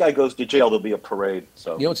this guy goes to jail, there'll be a parade.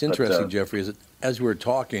 So what's interesting, Jeffrey, is that as we were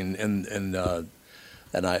talking, and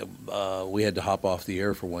we had to hop off the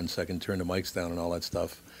air for 1 second, turn the mics down and all that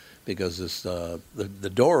stuff, because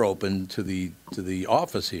the door opened to the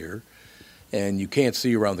office here, and you can't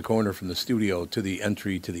see around the corner from the studio to the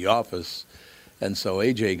entry to the office. And so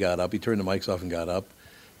AJ got up. He turned the mics off and got up.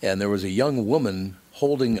 And there was a young woman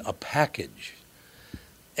holding a package.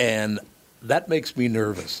 And that makes me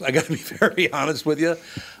nervous. I got to be very honest with you.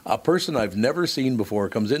 A person I've never seen before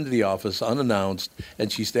comes into the office unannounced,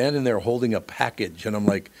 and she's standing there holding a package. And I'm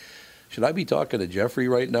like, should I be talking to Jeffrey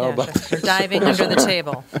right now about this? You're diving under the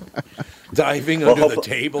table. Diving under the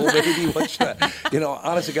table, maybe? What should I,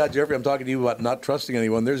 honest to God, Jeffrey, I'm talking to you about not trusting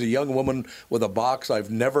anyone. There's a young woman with a box I've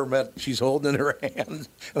never met. She's holding in her hand.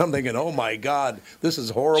 And I'm thinking, oh, my God, this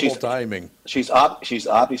is horrible timing. She's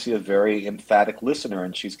obviously a very emphatic listener,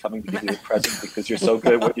 and she's coming to give you a present because you're so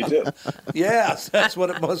good at what you do. Yes, that's what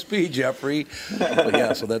it must be, Jeffrey. But,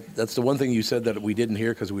 yeah, so that's the one thing you said that we didn't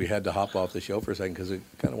hear because we had to hop off the show for a second because I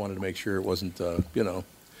kind of wanted to make sure it wasn't,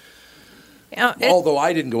 although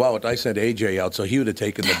I didn't go out, I sent AJ out, so he would have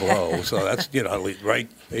taken the blow. So that's, right,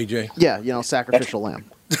 AJ? Yeah, sacrificial lamb.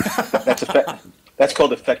 That's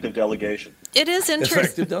called effective delegation. It is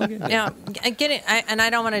interesting. Effective delegation. And I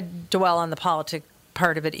don't want to dwell on the politic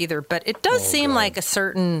part of it either, but it does seem like a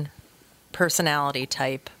certain personality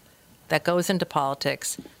type that goes into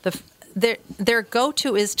politics. Their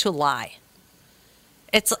go-to is to lie.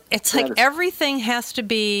 It's like everything has to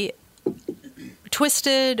be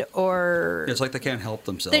twisted, or it's like they can't help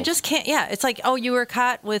themselves. They just can't. Yeah, it's like, oh, you were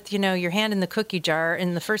caught with your hand in the cookie jar,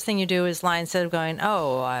 and the first thing you do is lie instead of going,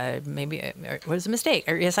 oh, maybe it was a mistake,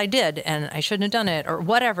 or yes, I did, and I shouldn't have done it, or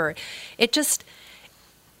whatever. It just,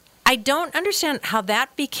 I don't understand how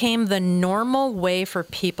that became the normal way for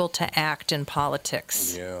people to act in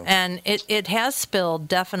politics. Yeah. And it has spilled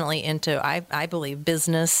definitely into, I believe,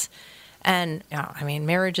 business, and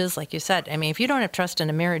marriages, like you said. I mean, if you don't have trust in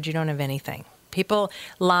a marriage, you don't have anything. People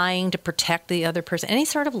lying to protect the other person. Any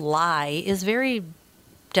sort of lie is very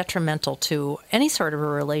detrimental to any sort of a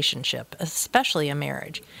relationship, especially a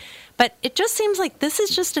marriage. But it just seems like this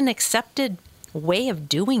is just an accepted way of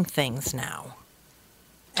doing things now.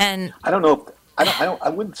 And I don't know. I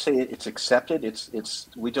wouldn't say it's accepted. It's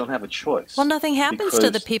we don't have a choice. Well, nothing happens to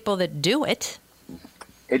the people that do it.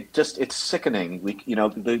 It's sickening. We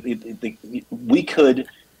could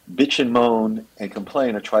bitch and moan and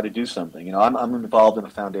complain or try to do something. I'm involved in a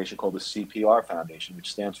foundation called the CPR Foundation,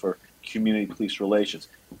 which stands for Community Police Relations.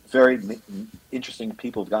 Very interesting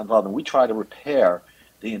people have got involved, and we try to repair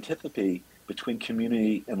the antipathy between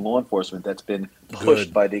community and law enforcement that's been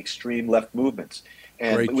pushed by the extreme left movements.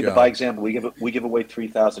 And by example, we give away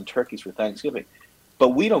 3,000 turkeys for Thanksgiving.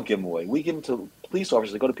 But we don't give them away. We give them to police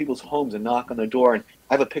officers that go to people's homes and knock on their door. And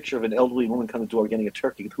I have a picture of an elderly woman coming to the door getting a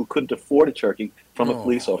turkey who couldn't afford a turkey from a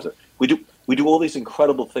police officer. We do all these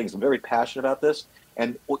incredible things. I'm very passionate about this.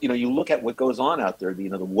 And you look at what goes on out there. The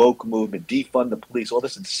woke movement, defund the police, all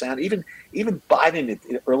this insanity. Even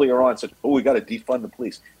Biden earlier on said, "Oh, we got to defund the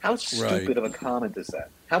police." How stupid of a comment is that?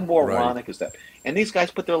 How moronic is that? And these guys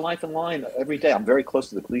put their life in line every day. I'm very close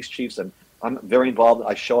to the police chiefs, and I'm very involved.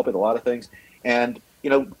 I show up at a lot of things, and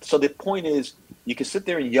so the point is, you can sit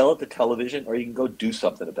there and yell at the television, or you can go do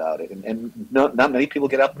something about it. And not many people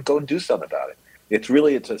get up and go and do something about it.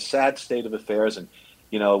 It's a sad state of affairs, and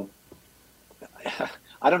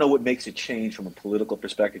I don't know what makes it change from a political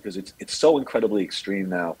perspective, because it's so incredibly extreme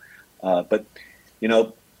now. But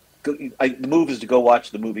the move is to go watch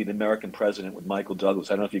the movie The American President with Michael Douglas.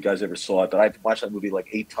 I don't know if you guys ever saw it, but I've watched that movie like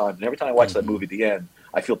 8 times. And every time I watch that movie at the end,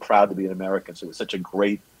 I feel proud to be an American. So it was such a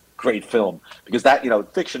great film, because that,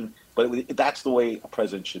 fiction, but that's the way a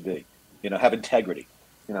president should be, have integrity,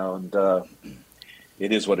 and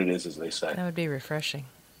it is what it is, as they say. That would be refreshing.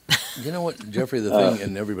 You know what, Jeffrey, the thing,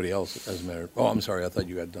 and everybody else, as a matter. Oh, I'm sorry, I thought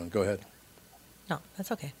you got done. Go ahead. No,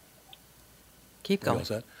 that's okay. Keep going.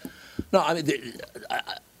 No, I mean,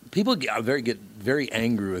 people get very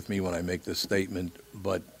angry with me when I make this statement,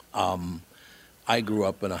 but I grew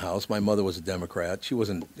up in a house. My mother was a Democrat. She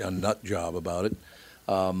wasn't a nut job about it,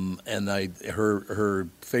 and her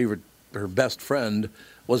best friend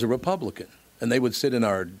was a Republican. And they would sit in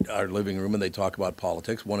our living room and they'd talk about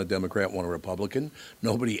politics, one a Democrat, one a Republican.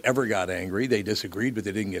 Nobody ever got angry. They disagreed, but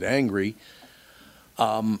they didn't get angry.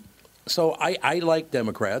 So I like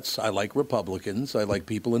Democrats. I like Republicans. I like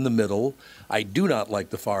people in the middle. I do not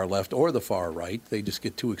like the far left or the far right. They just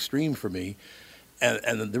get too extreme for me.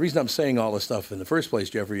 And the reason I'm saying all this stuff in the first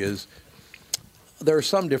place, Jeffrey, is there are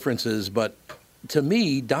some differences, but to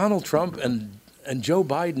me, Donald Trump and Joe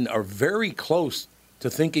Biden are very close to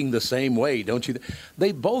thinking the same way, don't you?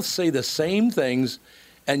 They both say the same things,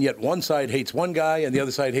 and yet one side hates one guy and the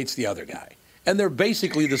other side hates the other guy. And they're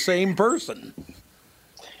basically the same person.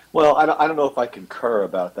 Well, I don't know if I concur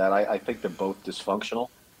about that. I think they're both dysfunctional.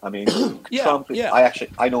 I mean, Trump. Yeah.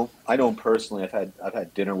 I know him personally. I've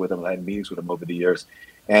had dinner with him. I had meetings with him over the years,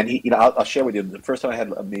 and he. I'll share with you. The first time I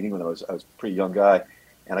had a meeting with him, I was a pretty young guy,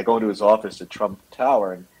 and I go into his office at Trump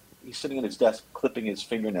Tower, and he's sitting at his desk clipping his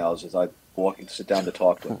fingernails as I walk to sit down to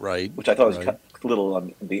talk to him. Right. Which I thought was a little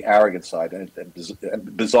on the arrogant side, and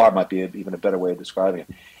bizarre might be even a better way of describing it.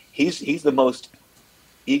 He's the most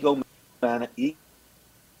egomaniac.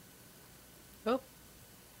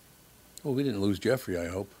 Well, we didn't lose Jeffrey, I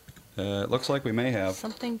hope. It looks like we may have.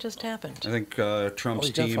 Something just happened. I think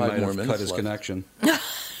Trump's team got 5 might more have minutes cut his left. connection.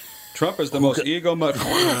 Trump is the most egomaniac.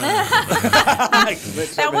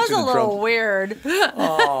 That was a little weird.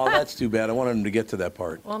 Oh, that's too bad. I wanted him to get to that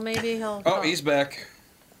part. Well, maybe he'll. Oh, he's back.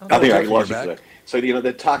 I think I lost you. So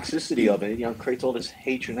the toxicity of it, creates all this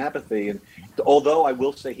hatred and apathy. And although I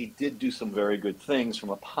will say he did do some very good things from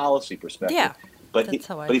a policy perspective, Yeah, but that's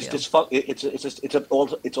how I he's feel.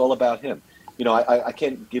 It's all about him. I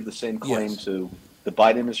can't give the same claim to the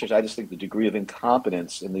Biden administration. I just think the degree of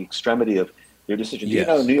incompetence and the extremity of their decision. Yes.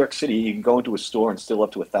 In New York City, you can go into a store and steal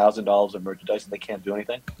up to $1,000 of merchandise, and they can't do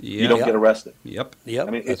anything. Yeah. You don't get arrested. Yep. I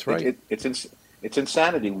mean, that's right. It's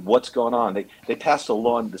insanity. What's going on? They passed a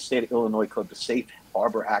law in the state of Illinois called the Safe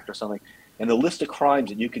Harbor Act or something, and the list of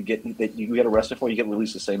crimes that you get arrested for, you get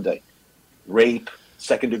released the same day. Rape,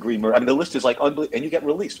 second-degree murder. I mean, the list is like unbelievable, and you get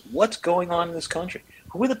released. What's going on in this country?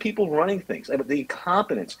 Who are the people running things? I mean, the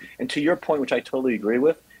incompetence. And to your point, which I totally agree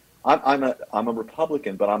with, I'm a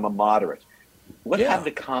Republican, but I'm a moderate. What happened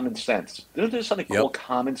to common sense? There's something called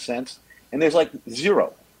common sense, and there's like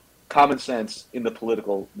zero common sense in the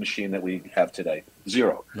political machine that we have today.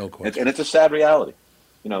 Zero. No question. And it's a sad reality.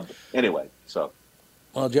 Anyway, so.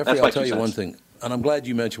 Well, Jeffrey, I'll tell you one thing, and I'm glad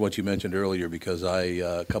you mentioned what you mentioned earlier, because I,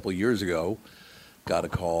 a couple of years ago, got a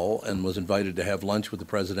call and was invited to have lunch with the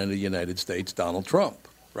President of the United States, Donald Trump,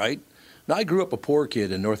 right? Now, I grew up a poor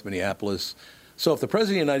kid in North Minneapolis, so if the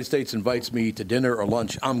President of the United States invites me to dinner or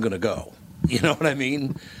lunch, I'm going to go. You know what I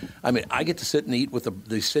mean? I get to sit and eat with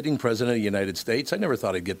the sitting President of the United States. I never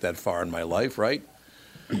thought I'd get that far in my life, right?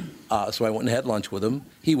 So I went and had lunch with him.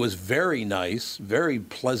 He was very nice, very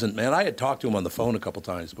pleasant man. I had talked to him on the phone a couple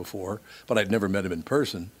times before, but I'd never met him in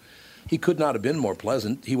person. He could not have been more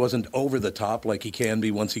pleasant. He wasn't over the top like he can be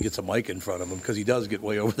once he gets a mic in front of him, because he does get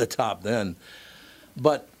way over the top then.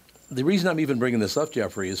 But the reason I'm even bringing this up,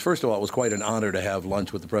 Jeffrey, is first of all, it was quite an honor to have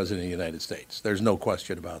lunch with the President of the United States. There's no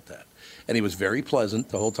question about that. And he was very pleasant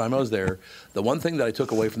the whole time I was there. The one thing that I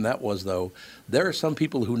took away from that was, though, there are some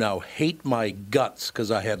people who now hate my guts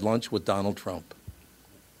because I had lunch with Donald Trump.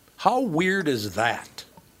 How weird is that?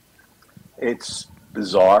 It's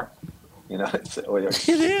bizarre. You know, it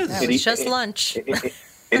is. That was just lunch.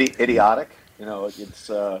 Idiotic. You know, it's.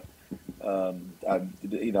 You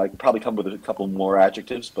know, I could probably come with a couple more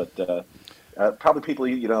adjectives, but probably people,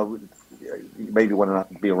 you know, maybe want to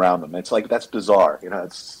not be around them. It's like, that's bizarre. You know,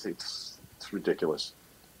 it's ridiculous.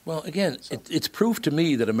 Well, again, it's proof to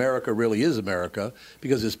me that America really is America,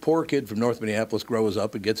 because this poor kid from North Minneapolis grows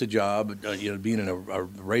up and gets a job, you know, being a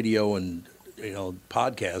radio and, you know,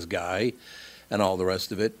 podcast guy and all the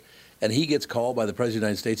rest of it, and he gets called by the President of the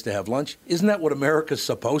United States to have lunch. Isn't that what America's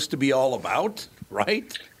supposed to be all about,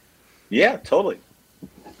 right? Yeah, totally.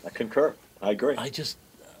 I concur. I agree. I just,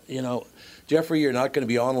 you know, Jeffrey, you're not going to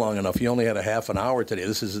be on long enough. You only had a half an hour today.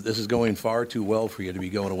 This is going far too well for you to be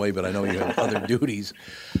going away, but I know you have other duties.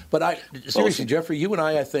 But seriously, Jeffrey, you and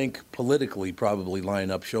I think, politically probably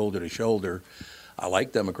line up shoulder to shoulder. I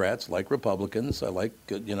like Democrats, like Republicans. I like,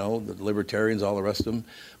 you know, the Libertarians, all the rest of them.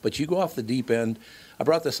 But you go off the deep end. I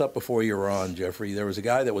brought this up before you were on, Jeffrey. There was a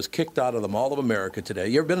guy that was kicked out of the Mall of America today.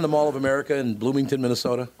 You ever been to the Mall of America in Bloomington,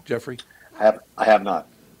 Minnesota, Jeffrey? I have not.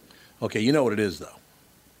 Okay, you know what it is, though.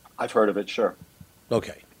 I've heard of it, sure.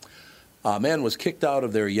 Okay. A man was kicked out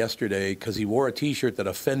of there yesterday because he wore a T-shirt that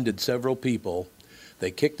offended several people.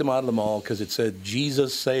 They kicked him out of the mall because it said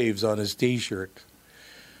Jesus Saves on his T-shirt.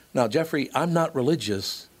 Now, Jeffrey, I'm not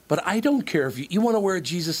religious, but I don't care if you want to wear a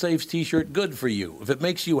Jesus Saves T-shirt, good for you. If it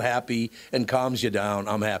makes you happy and calms you down,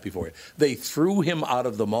 I'm happy for you. They threw him out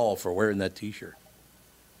of the mall for wearing that T-shirt.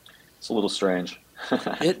 It's a little strange.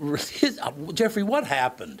 Jeffrey, what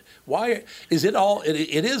happened? Why is it all?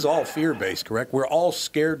 It is all fear-based, correct? We're all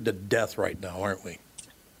scared to death right now, aren't we?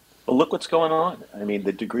 Well, look what's going on. I mean,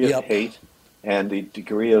 the degree of hate and the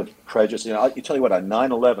degree of prejudice. You know, I'll tell you what. On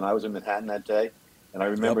 9/11, I was in Manhattan that day, and I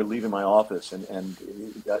remember leaving my office, and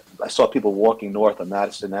I saw people walking north on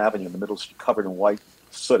Madison Avenue in the middle, covered in white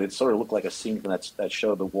soot. It sort of looked like a scene from that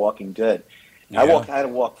show, The Walking Dead. Yeah. I had to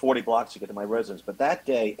walk 40 blocks to get to my residence. But that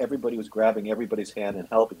day, everybody was grabbing everybody's hand and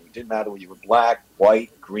helping. It didn't matter whether you were black, white,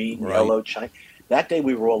 green, yellow, Chinese. That day,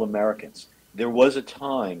 we were all Americans. There was a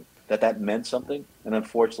time that meant something, and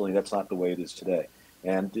unfortunately, that's not the way it is today.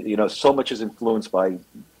 And, you know, so much is influenced by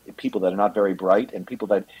people that are not very bright and people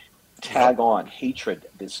that tag on hatred,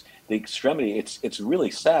 the extremity. It's really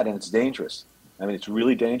sad, and it's dangerous. I mean, it's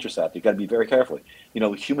really dangerous out there. You've got to be very careful. You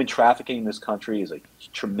know, human trafficking in this country is a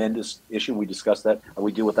tremendous issue. We discussed that.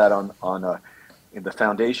 We deal with that in the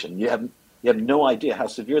foundation. You have no idea how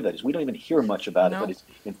severe that is. We don't even hear much about it. But it's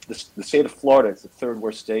in the state of Florida. It's the third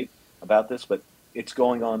worst state about this, but it's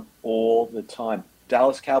going on all the time.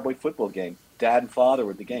 Dallas Cowboy football game. Dad and father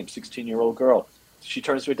were at the game. 16-year-old girl. She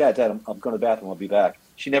turns to her dad. Dad, I'm going to the bathroom. I'll be back.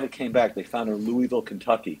 She never came back. They found her in Louisville,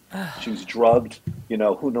 Kentucky. She was drugged. You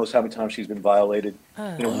know, who knows how many times she's been violated.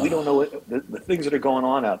 You know, we don't know the things that are going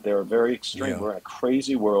on out there are very extreme. We're in a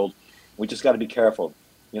crazy world. We just got to be careful.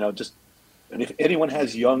 You know, and if anyone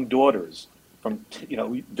has young daughters from, you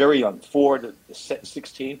know, very young, 4 to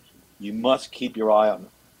 16, you must keep your eye on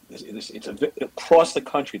them. It's across the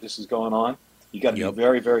country. This is going on. You got to be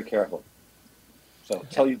very, very careful. So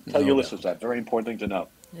tell your listeners that. Very important thing to know.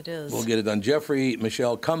 It is. We'll get it done. Jeffrey,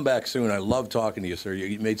 Meshel, come back soon. I love talking to you, sir.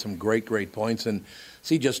 You made some great, great points. And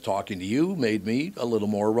see, just talking to you made me a little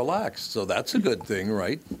more relaxed. So that's a good thing,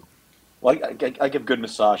 right? Well, I give good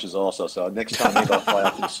massages also. So next time maybe I'll fly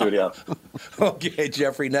out to the studio. Okay,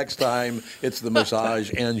 Jeffrey, next time it's the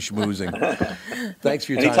massage and schmoozing. Thanks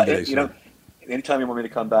for your time today, sir. You know, anytime you want me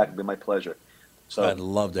to come back, it'd be my pleasure. So I'd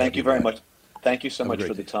love to. Thank you very much. Thank you so much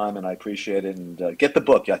for the time, and I appreciate it. And get the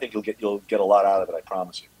book. I think you'll get a lot out of it. I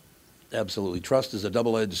promise you. Absolutely. Trust is a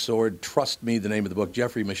double-edged sword. Trust me, the name of the book.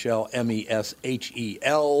 Jeffrey Meshel,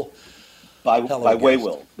 Meshel. By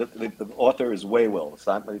Waywill. The author is Waywill. It's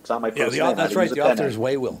not my first name. That's right. The author is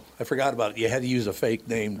Waywill. I forgot about it. You had to use a fake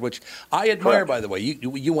name, which I admire, by the way.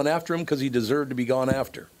 You went after him because he deserved to be gone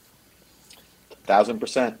after.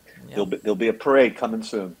 1,000%. Yep. There'll be a parade coming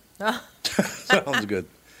soon. Sounds good.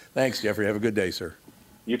 Thanks, Jeffrey. Have a good day, sir.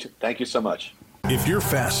 You too. Thank you so much. If you're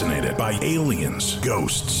fascinated by aliens,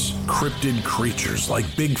 ghosts, cryptid creatures like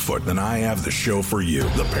Bigfoot, then I have the show for you.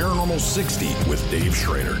 The Paranormal 60 with Dave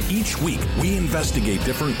Schrader. Each week, we investigate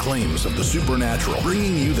different claims of the supernatural,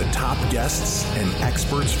 bringing you the top guests and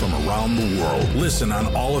experts from around the world. Listen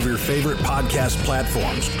on all of your favorite podcast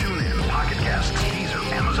platforms. Tune in, Pocket Casts,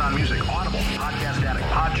 Deezer, Amazon Music, Audible, Podcast Addict,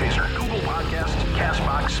 Podchaser, Google Podcasts,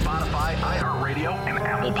 Castbox, Spotify, iHeartRadio, and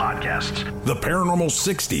Apple Podcasts. The Paranormal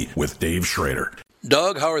 60 with Dave Schrader.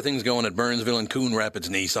 Doug, how are things going at Burnsville and Coon Rapids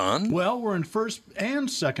Nissan? Well, we're in first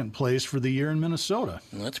and second place for the year in Minnesota.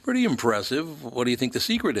 Well, that's pretty impressive. What do you think the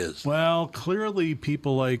secret is? Well, clearly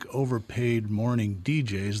people like overpaid morning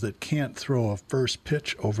DJs that can't throw a first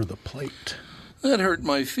pitch over the plate. That hurt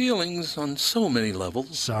my feelings on so many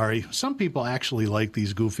levels. Sorry. Some people actually like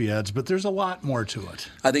these goofy ads, but there's a lot more to it.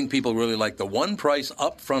 I think people really like the one-price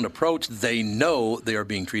upfront approach. They know they are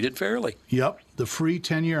being treated fairly. Yep. The free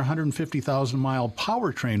 10-year, 150,000-mile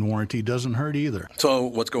powertrain warranty doesn't hurt either. So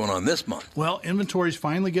what's going on this month? Well, inventory's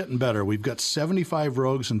finally getting better. We've got 75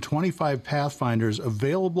 Rogues and 25 Pathfinders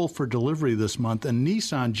available for delivery this month, and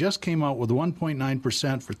Nissan just came out with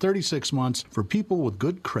 1.9% for 36 months for people with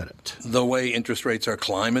good credit. The way interest rates are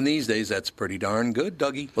climbing these days, that's pretty darn good,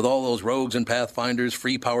 Dougie. With all those Rogues and Pathfinders,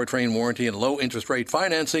 free powertrain warranty, and low interest rate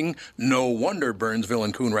financing, no wonder Burnsville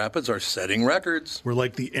and Coon Rapids are setting records. We're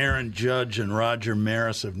like the Aaron Judge and Roger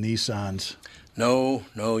Maris of Nissans. No,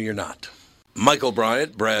 you're not. Michael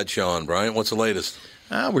Bryant, Bradshaw and Bryant, what's the latest?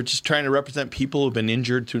 We're just trying to represent people who've been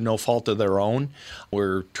injured through no fault of their own.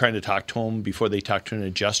 We're trying to talk to them before they talk to an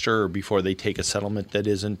adjuster or before they take a settlement that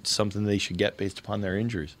isn't something they should get based upon their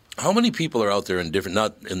injuries. How many people are out there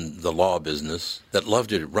not in the law business, that love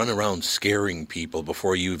to run around scaring people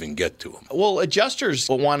before you even get to them? Well, adjusters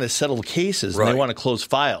want to settle cases and Right. they want to close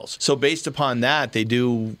files. So based upon that, they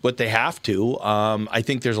do what they have to. I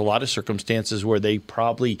think there's a lot of circumstances where they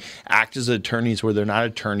probably act as attorneys where they're not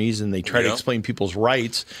attorneys and they try to explain people's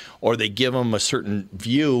rights, or they give them a certain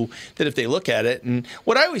view that if they look at it. And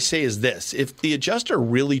what I always say is this: if the adjuster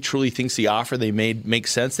really truly thinks the offer they made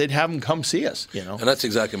makes sense, they'd have them come see us. And that's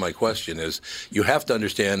exactly my question is, you have to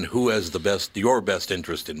understand who has your best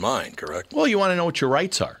interest in mind, correct? Well, you want to know what your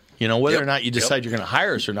rights are. Whether or not you decide you're going to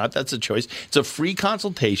hire us or not, that's a choice. It's a free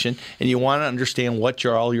consultation, and you want to understand what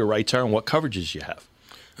all your rights are and what coverages you have.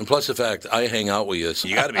 And plus the fact I hang out with you, so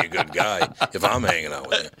you got to be a good guy if I'm hanging out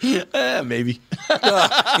with you. Maybe.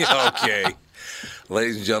 Okay.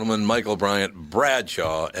 Ladies and gentlemen, Michael Bryant,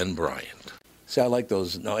 Bradshaw and Bryant. See, I like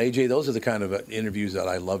those. Now, AJ, those are the kind of interviews that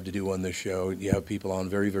I love to do on this show. You have people on,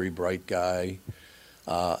 very, very bright guy.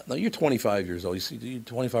 Now, you're 25 years old. You're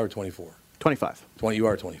 25 or 24? 25. You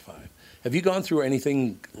are 25. Have you gone through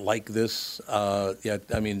anything like this yet?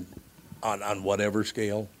 I mean, on whatever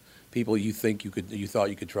scale? People you thought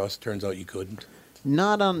you could trust, turns out you couldn't?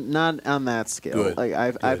 Not on that scale. Good. Like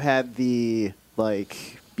I've had the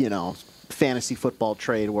fantasy football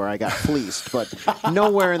trade where I got fleeced, but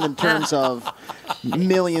nowhere in the terms of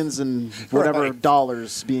millions and whatever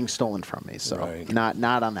dollars being stolen from me. So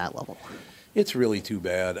not on that level. It's really too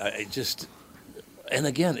bad. And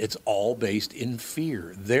again, it's all based in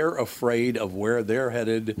fear. They're afraid of where they're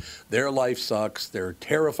headed. Their life sucks. They're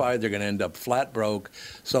terrified they're going to end up flat broke.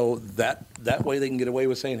 So that way they can get away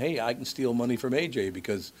with saying, hey, I can steal money from AJ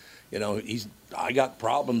because, I got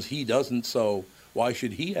problems, he doesn't, so why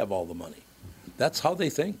should he have all the money? That's how they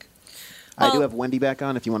think. I do have Wendy back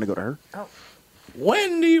on if you want to go to her. Oh.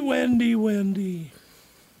 Wendy.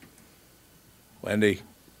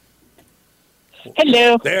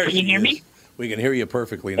 Hello. There can you hear me? We can hear you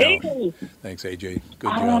perfectly now. Hey. Thanks, AJ.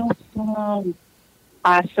 Good job.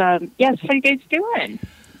 Awesome. Yes, how you guys doing?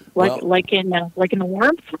 Like in the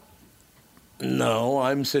warmth? No,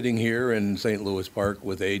 I'm sitting here in St. Louis Park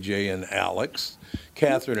with AJ and Alex.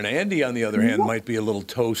 Catherine and Andy, on the other hand, might be a little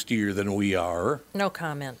toastier than we are. No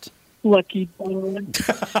comment. Lucky bird.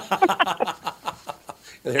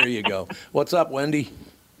 There you go. What's up, Wendy?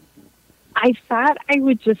 I thought I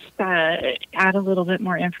would just add a little bit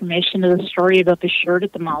more information to the story about the shirt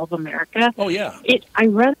at the Mall of America. Oh, yeah. I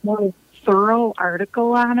read a more thorough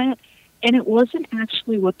article on it, and it wasn't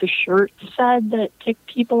actually what the shirt said that ticked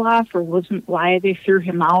people off or wasn't why they threw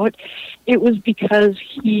him out. It was because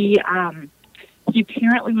he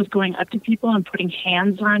apparently was going up to people and putting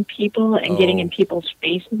hands on people and getting in people's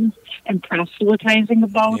faces and proselytizing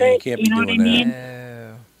about it. You know what I mean?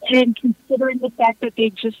 And considering the fact that they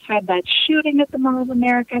just had that shooting at the Mall of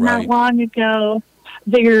America not long ago,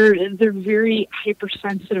 they're very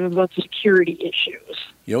hypersensitive about security issues.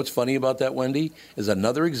 You know what's funny about that, Wendy, is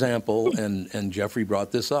another example, and Jeffrey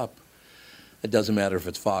brought this up. It doesn't matter if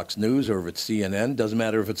it's Fox News or if it's CNN. Doesn't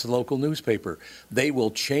matter if it's a local newspaper. They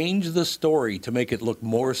will change the story to make it look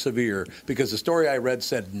more severe because the story I read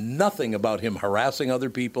said nothing about him harassing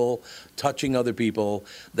other people, touching other people.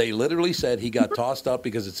 They literally said he got tossed up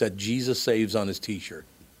because it said Jesus saves on his T-shirt.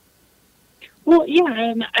 Well,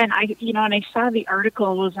 yeah, and I saw the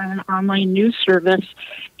article was on an online news service,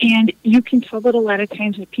 and you can tell that a lot of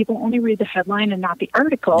times that people only read the headline and not the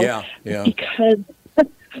article. Yeah. Because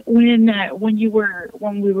when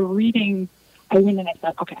we were reading I went and I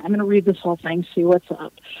thought, okay, I'm going to read this whole thing, see what's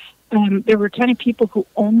up. There were 10 people who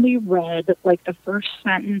only read like the first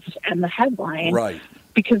sentence and the headline, right?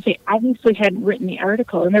 Because they obviously hadn't written the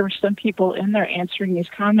article, and there were some people in there answering these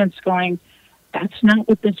comments, going, "That's not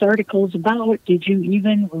what this article is about. Did you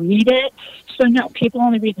even read it?" So no, people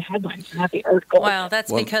only read the headlines, not the article. Well,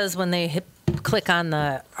 that's because when they click on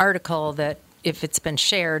the article, that if it's been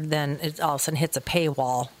shared, then it all of a sudden hits a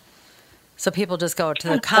paywall. So people just go to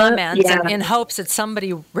the comments in hopes that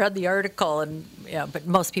somebody read the article, and but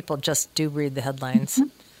most people just do read the headlines. Mm-hmm.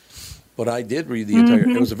 But I did read the entire.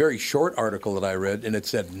 It was a very short article that I read, and it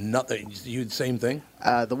said nothing. You same thing?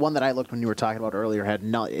 The one that I looked when you were talking about earlier had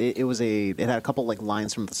no. It had a couple like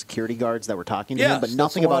lines from the security guards that were talking to him, but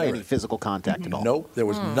nothing about any physical contact at all. Nope, there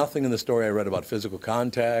was nothing in the story I read about physical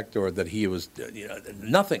contact or that he was.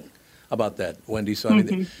 Nothing about that, Wendy. So I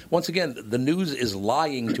mean, once again, the news is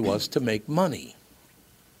lying to us to make money.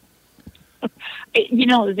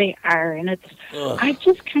 They are, and it's. I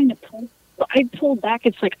just kind of. I pulled back.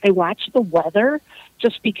 It's like I watch the weather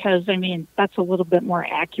just because, I mean, that's a little bit more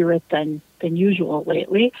accurate than usual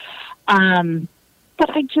lately. But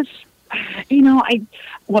I just,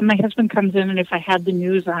 when my husband comes in and if I had the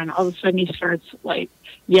news on, all of a sudden he starts like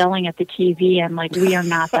yelling at the TV, and like, we are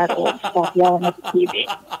not that old. Stop yelling at the TV.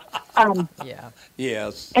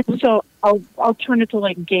 Yes. And so I'll turn it to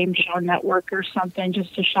like Game Show Network or something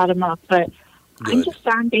just to shut him up. But I'm just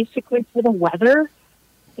on basically for the weather.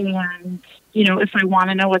 And, if I want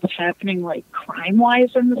to know what's happening, like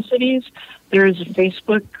crime-wise in the cities, there's a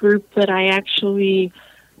Facebook group that I actually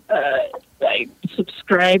I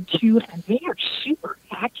subscribe to, and they are super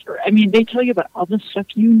accurate. I mean, they tell you about all the stuff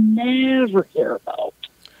you never hear about.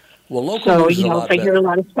 Well, local news is a lot better. If I hear a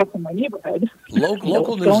lot of stuff in my neighborhood.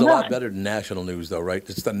 Local news is a lot better than national news, though, right?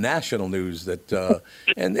 It's the national news that,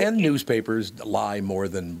 and newspapers lie more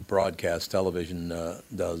than broadcast television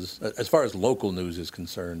does, as far as local news is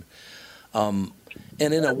concerned. And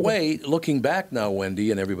in a way, looking back now,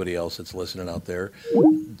 Wendy, and everybody else that's listening out there,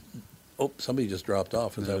 somebody just dropped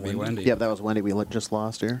off. Is that Wendy? Yeah, that was Wendy. We just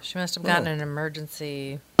lost her. She must have gotten an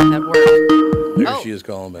emergency at work. There she is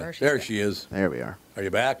calling back. There she is. There we are. Are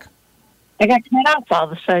you back? I got cut off all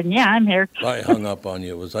of a sudden. Yeah, I'm here. I hung up on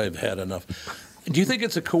you. I've had enough. Do you think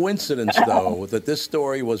it's a coincidence, though, that this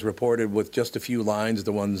story was reported with just a few lines,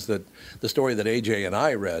 the story that AJ and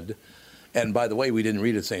I read? And by the way, we didn't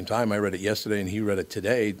read it at the same time. I read it yesterday, and he read it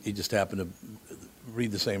today. He just happened to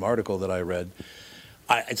read the same article that I read.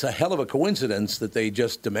 It's a hell of a coincidence that they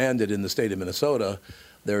just demanded in the state of Minnesota.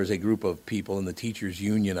 There is a group of people in the teachers'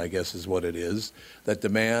 union, I guess is what it is, that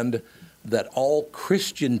demand that all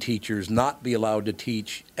Christian teachers not be allowed to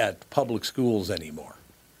teach at public schools anymore.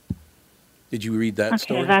 Did you read that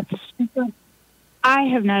story? I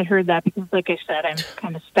have not heard that because, like I said, I'm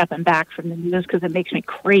kind of stepping back from the news because it makes me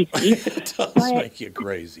crazy. It does make you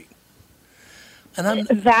crazy. And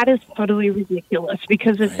that is totally ridiculous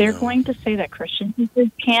because if they're going to say that Christian teachers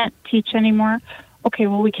can't teach anymore, okay,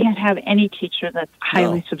 well, we can't have any teacher that's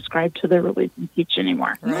highly subscribed to their religion teach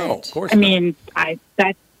anymore. No, of course not. I mean,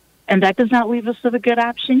 that does not leave us with a good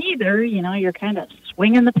option either. You're kind of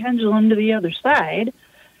swinging the pendulum to the other side.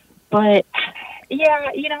 But,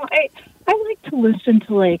 yeah, I like to listen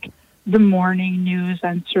to, like, the morning news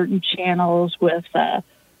on certain channels with, an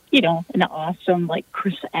awesome, like,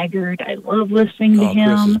 Chris Eggert. I love listening to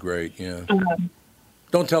him. Chris is great, yeah.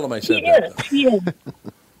 Don't tell him I said that. He is.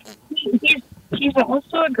 He's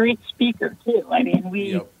also a great speaker, too. I mean,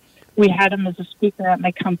 we had him as a speaker at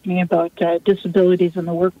my company about disabilities in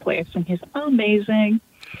the workplace, and he's amazing.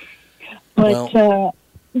 But,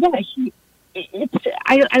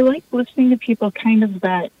 I like listening to people kind of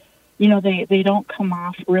that, they don't come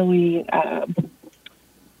off really kind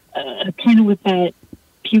of with that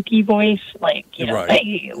pukey voice, like,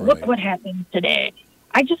 hey, look what happened today.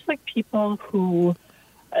 I just like people who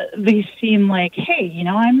they seem like, hey,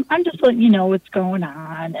 I'm just letting you know what's going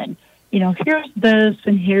on, and here's this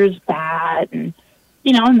and here's that, and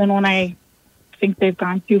and then when I think they've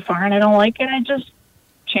gone too far and I don't like it, I just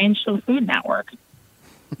change to the Food Network.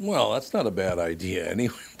 Well, that's not a bad idea.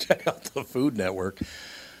 Anyway, check out the Food Network.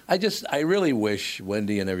 I really wish,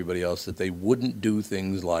 Wendy and everybody else, that they wouldn't do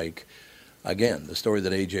things like, again, the story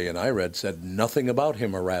that AJ and I read said nothing about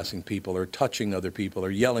him harassing people or touching other people or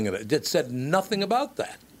yelling at it. It said nothing about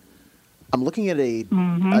that. I'm looking at a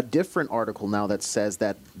different article now that says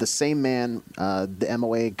that the same man, the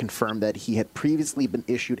MOA, confirmed that he had previously been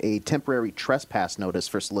issued a temporary trespass notice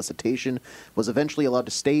for solicitation, was eventually allowed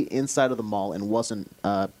to stay inside of the mall, and wasn't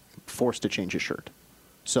forced to change his shirt.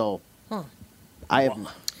 So,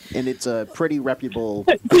 and it's a pretty reputable.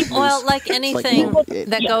 Well, like anything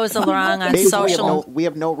that goes along on social, we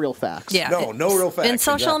have no real facts. Yeah, no real facts. In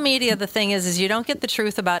social media, the thing is you don't get the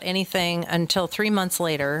truth about anything until 3 months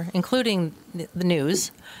later, including the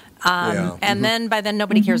news, and then by then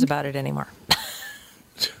nobody cares about it anymore.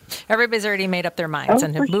 Everybody's already made up their minds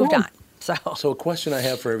and have moved on. So a question I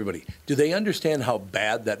have for everybody: do they understand how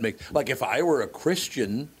bad that makes? Like, if I were a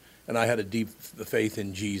Christian and I had a deep faith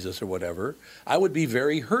in Jesus or whatever, I would be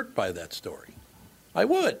very hurt by that story. I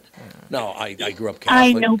would. No, I grew up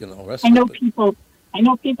Catholic and all the rest of it. I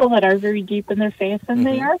know people that are very deep in their faith, and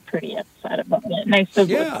they are pretty upset about it. And I said,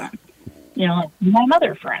 listen, you know, my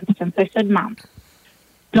mother, for instance, I said, Mom,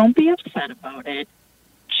 don't be upset about it.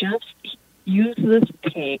 Just use this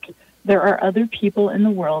take. There are other people in the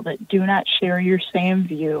world that do not share your same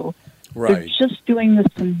view. Right. They're just doing this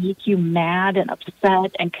to make you mad and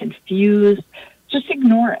upset and confused. Just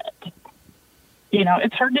ignore it. You know,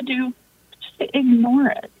 it's hard to do. Just ignore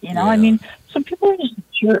it. You know, I mean, some people are just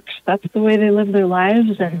jerks. That's the way they live their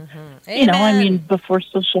lives. And, you know, I mean, before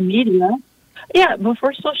social media,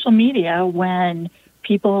 when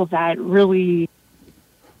people that really...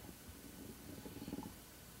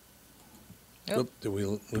 I don't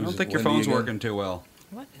think your phone's working too well.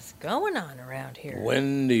 What is going on around here?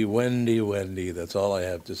 Wendy. That's all I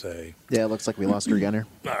have to say. Yeah, it looks like we lost her again here.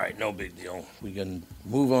 All right, no big deal. We can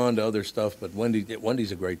move on to other stuff, but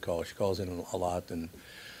Wendy's a great call. She calls in a lot and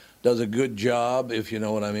does a good job, if you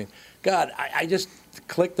know what I mean. God, I just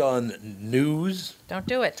clicked on news. Don't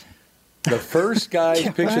do it. The first guy's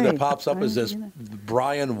picture that pops up is this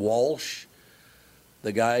Brian Walsh,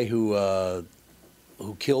 the guy who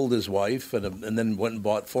killed his wife and then went and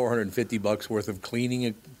bought $450 worth of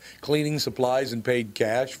cleaning supplies and paid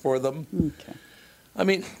cash for them. Okay. I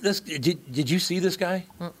mean, did you see this guy?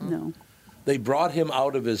 No. They brought him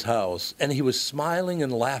out of his house, and he was smiling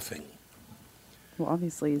and laughing. Well,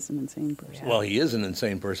 obviously he's an insane person. Well, he is an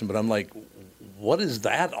insane person, but I'm like, what is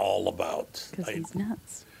that all about? Because he's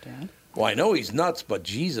nuts, Dad. Well, I know he's nuts, but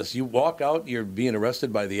Jesus, you walk out, you're being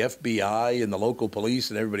arrested by the FBI and the local police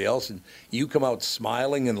and everybody else, and you come out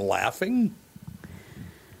smiling and laughing?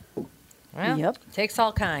 Well, takes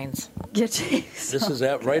all kinds. This is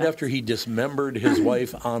right after he dismembered his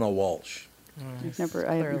wife, Anna Walsh. I haven't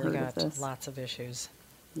heard of this. Lots of issues.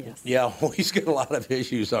 Yes. Yeah, well, he's got a lot of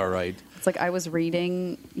issues, all right. It's like I was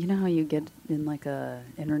reading, you know how you get in like a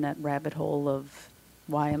internet rabbit hole of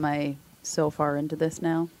why am I so far into this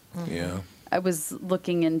now? Yeah. I was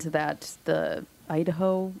looking into the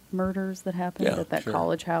Idaho murders that happened at that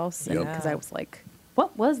college house, and because I was like,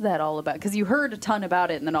 what was that all about? Because you heard a ton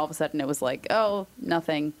about it, and then all of a sudden it was like, oh,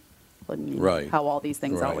 nothing. Right. How all these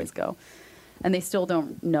things always go. And they still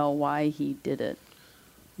don't know why he did it.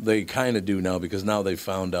 They kind of do now, because now they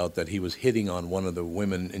found out that he was hitting on one of the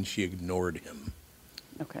women, and she ignored him.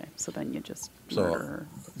 Okay, so then you just murder her.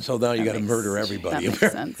 So now you got to murder everybody. That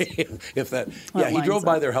makes sense. He drove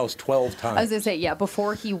by their house 12 times. I was going to say,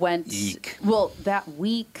 before he went, well, that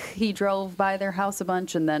week he drove by their house a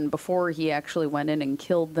bunch, and then before he actually went in and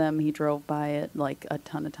killed them, he drove by it like a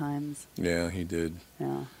ton of times. Yeah, he did.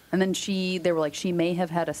 Yeah. And then they were like, she may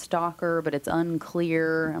have had a stalker, but it's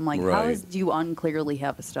unclear. I'm like, how do you unclearly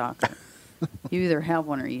have a stalker? You either have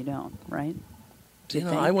one or you don't, right?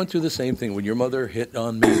 I went through the same thing when your mother hit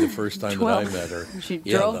on me the first time that I met her. She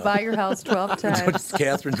drove by your house 12 times.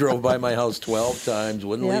 Catherine drove by my house 12 times,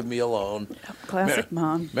 wouldn't leave me alone. Yep, classic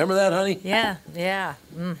mom. Remember that, honey? Yeah.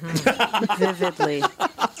 Vividly.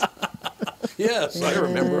 Yes, I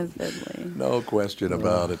remember. Vividly. No question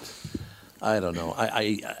about it. I don't know.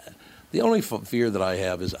 The only fear that I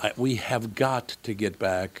have is we have got to get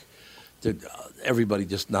back to everybody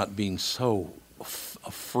just not being so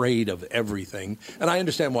afraid of everything. And I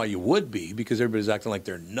understand why you would be, because everybody's acting like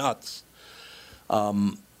they're nuts.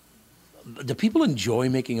 Do people enjoy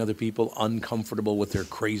making other people uncomfortable with their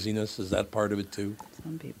craziness? Is that part of it too?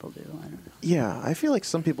 Some people do. I don't know. Yeah, I feel like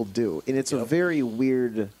some people do. And it's a very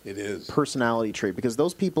weird personality trait, because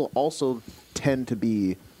those people also tend to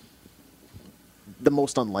be the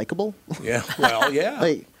most unlikable. Yeah, well,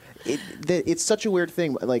 yeah. It's such a weird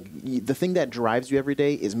thing. Like, the thing that drives you every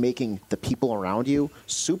day is making the people around you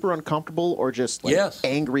super uncomfortable or just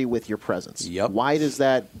angry with your presence. Yep. Why does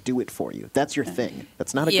that do it for you? That's your thing.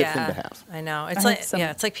 That's not a good thing to have. I know. It's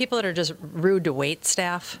it's like people that are just rude to wait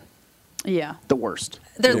staff. Yeah. The worst.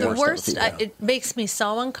 They're the worst. It makes me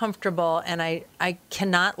so uncomfortable, and I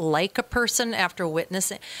cannot like a person after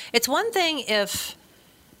witnessing. It's one thing if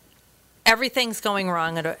everything's going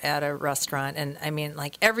wrong at a restaurant, and I mean,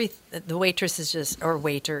 like the waitress is just, or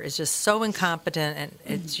waiter is just so incompetent,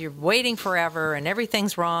 and you're waiting forever, and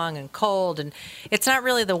everything's wrong and cold, and it's not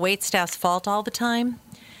really the wait staff's fault all the time.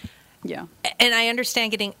 Yeah, and I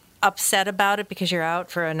understand getting upset about it because you're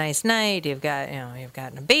out for a nice night. You've got a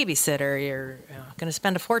babysitter. You're going to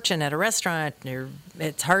spend a fortune at a restaurant.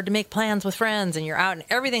 It's hard to make plans with friends, and you're out, and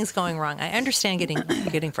everything's going wrong. I understand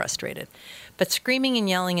getting frustrated, but screaming and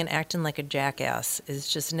yelling and acting like a jackass is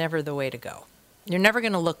just never the way to go. You're never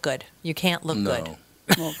going to look good. You can't look good.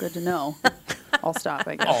 Well, good to know. I'll stop,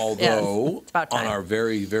 I guess. Although, it's about time. On our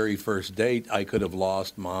very, very first date, I could have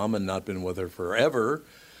lost Mom and not been with her forever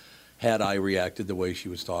had I reacted the way she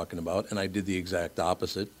was talking about, and I did the exact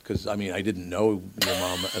opposite, because, I mean, I didn't know your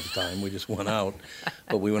mom at the time. We just went out.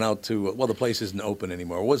 But we went out to, the place isn't open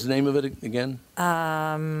anymore. What's the name of it again?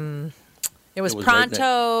 It was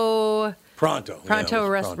Pronto. Right Pronto. Pronto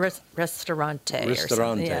Pronto. Ristorante.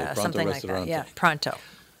 Ristorante. Yeah, Pronto something Ristorante. like that. Yeah, Pronto.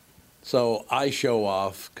 So I show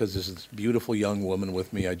off, because there's this beautiful young woman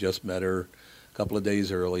with me. I just met her a couple of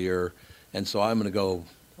days earlier, and so I'm going to go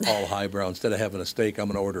all highbrow. Instead of having a steak, I'm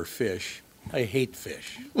going to order fish. I hate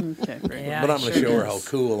fish. Okay, great. Yeah, but I'm going to show her how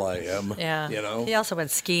cool I am. Yeah. You know? He also went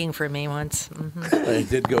skiing for me once. Mm-hmm. I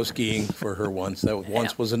did go skiing for her once. That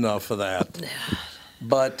once was enough for that.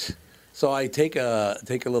 But so I take a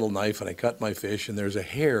little knife and I cut my fish, and there's a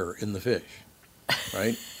hair in the fish,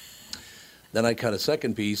 right? Then I cut a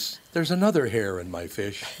second piece. There's another hair in my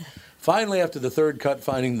fish. Finally, after the third cut,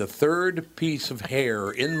 finding the third piece of hair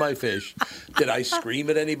in my fish, did I scream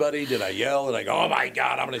at anybody? Did I yell? Did I go, "Oh my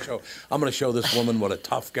God, I'm going to show this woman what a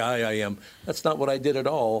tough guy I am"? That's not what I did at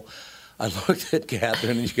all. I looked at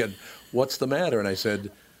Catherine and she said, "What's the matter?" And I said,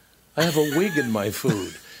 "I have a wig in my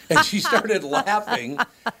food." And she started laughing.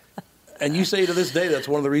 And you say to this day that's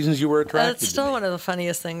one of the reasons you were attracted. That's still to me. one of the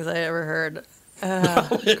funniest things I ever heard.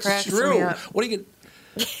 It's true. What do you get?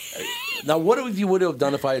 Now, what if you would have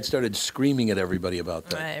done if I had started screaming at everybody about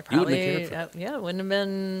that? I probably, it wouldn't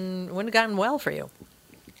have gotten well for you.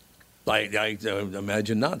 I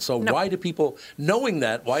imagine not. So why do people, knowing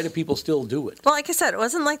that, why do people still do it? Well, like I said, it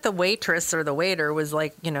wasn't like the waitress or the waiter was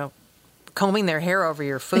like, combing their hair over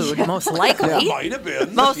your food. Most likely. Yeah, might have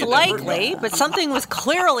been. Most likely, but something was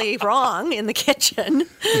clearly wrong in the kitchen.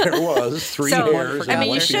 There was three hairs. I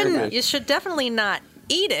mean, you should definitely not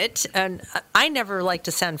eat it, and I never like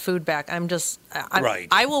to send food back.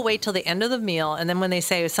 I will wait till the end of the meal, and then when they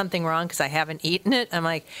say there's something wrong because I haven't eaten it, I'm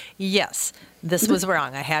like, yes, this was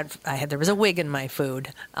wrong. There was a wig in my food,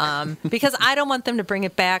 because I don't want them to bring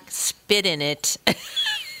it back, spit in it,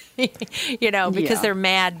 because they're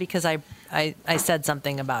mad because I said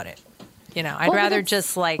something about it. I'd rather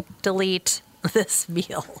just delete this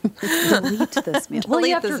meal. Delete this meal. Well,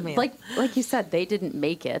 delete this meal. Like you said, they didn't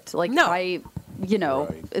make it. No.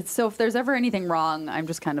 So if there's ever anything wrong, I'm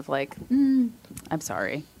just kind of like, I'm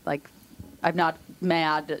sorry. I'm not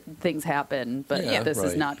mad. Things happen, but this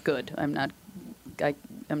is not good. I'm not going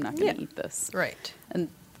to eat this. Right. And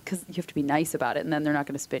because you have to be nice about it, and then they're not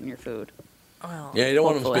going to spit in your food. Well, you don't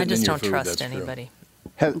want them spitting in your food. I just don't trust anybody.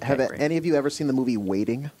 Have any of you ever seen the movie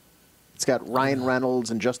Waiting? It's got Ryan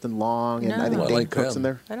Reynolds and Justin Long, and I think Dane Cook's in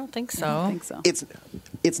there. I don't think so.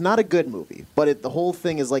 It's not a good movie, but the whole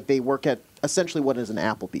thing is they work at essentially what is an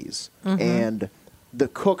Applebee's, and the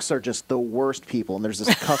cooks are just the worst people. And there's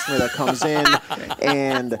this customer that comes in,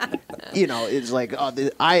 and it's like,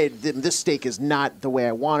 this steak is not the way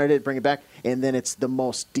I wanted it. Bring it back, and then it's the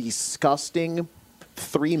most disgusting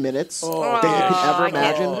 3 minutes that you could ever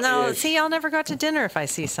imagine. No, see, I'll never go out to dinner if I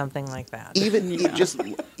see something like that. Even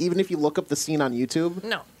if you look up the scene on YouTube,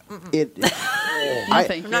 no. I'm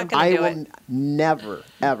not going to do it. Never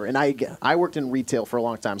ever. And I worked in retail for a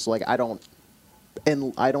long time, so I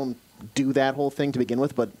don't do that whole thing to begin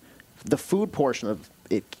with. But the food portion of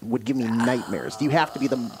it would give me nightmares. You have to be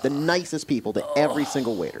the nicest people to every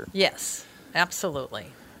single waiter. Yes, absolutely.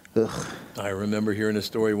 Ugh. I remember hearing a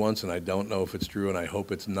story once, and I don't know if it's true, and I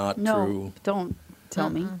hope it's not true. No, don't tell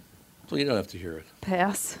me. Well, you don't have to hear it.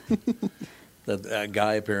 Pass. That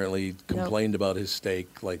guy apparently complained about his steak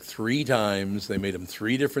 3 times. They made him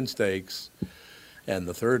 3 different steaks, and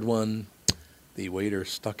the third one, the waiter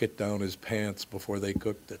stuck it down his pants before they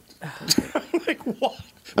cooked it. What?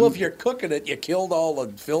 Well, if you're cooking it, you killed all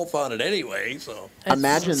the filth on it anyway. So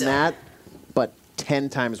imagine that, but 10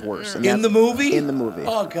 times worse. In the movie? In the movie.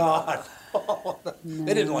 Oh, God.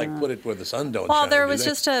 They didn't put it where the sun don't shine. Well, there was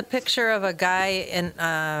just a picture of a guy in,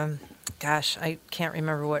 I can't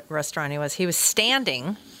remember what restaurant he was. He was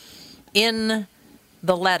standing in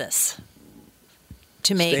the lettuce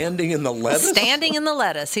to make standing in the lettuce. Standing in the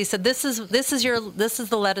lettuce. He said, "This is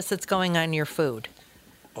the lettuce that's going on your food."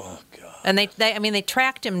 Oh God! And they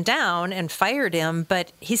tracked him down and fired him,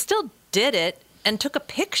 but he still did it and took a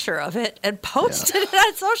picture of it and posted it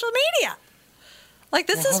on social media. Like,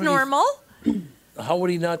 this is normal. How would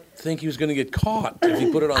he not think he was going to get caught if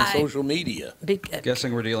he put it on social media?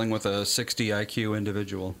 Guessing we're dealing with a 60 IQ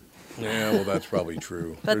individual. Yeah, well, that's probably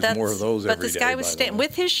true. But There's more of those every day. But this guy was standing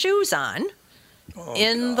with his shoes on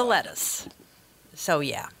the lettuce. So,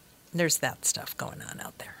 yeah, there's that stuff going on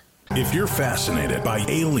out there. If you're fascinated by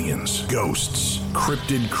aliens, ghosts,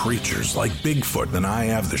 cryptid creatures like Bigfoot, then I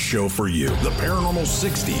have the show for you. The Paranormal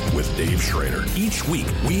 60 with Dave Schrader. Each week,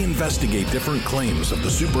 we investigate different claims of the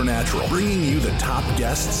supernatural, bringing you the top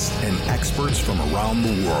guests and experts from around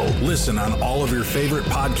the world. Listen on all of your favorite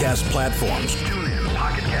podcast platforms. Tune in,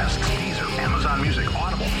 Pocket Casts, Deezer, Amazon Music,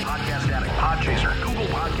 Audible, Podcast Addict, Podchaser, Google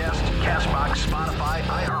Podcasts, CastBox, Spotify,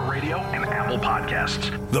 iHeartRadio, and Apple Podcasts.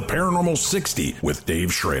 The Paranormal 60 with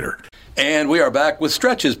Dave Schrader. And we are back with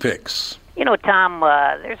Stretch's picks. You know, Tom,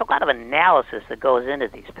 there's a lot of analysis that goes into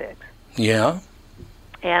these picks. Yeah?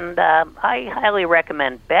 And I highly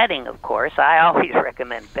recommend betting, of course. I always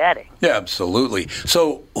recommend betting. Yeah, absolutely.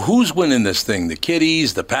 So who's winning this thing? The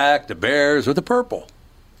Kitties, the Pack, the Bears, or the Purple?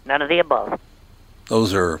 None of the above.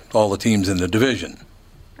 Those are all the teams in the division.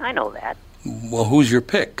 I know that. Well, who's your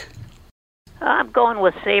pick? I'm going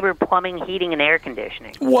with Sabre Plumbing, Heating, and Air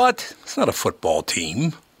Conditioning. What? It's not a football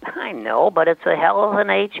team. I know, but it's a hell of an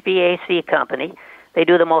HVAC company. They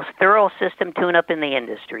do the most thorough system tune-up in the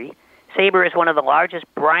industry. Sabre is one of the largest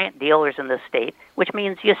Bryant dealers in the state, which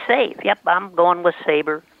means you save. Yep, I'm going with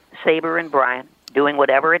Sabre and Bryant, doing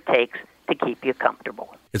whatever it takes to keep you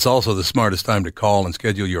comfortable. It's also the smartest time to call and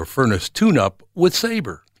schedule your furnace tune-up with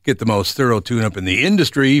Sabre. Get the most thorough tune-up in the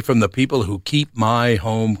industry from the people who keep my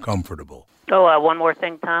home comfortable. Oh, one more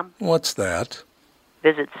thing, Tom. What's that?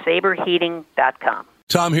 Visit saberheating.com.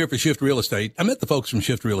 Tom here for Shift Real Estate. I met the folks from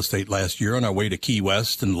Shift Real Estate last year on our way to Key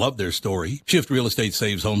West and loved their story. Shift Real Estate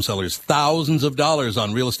saves home sellers thousands of dollars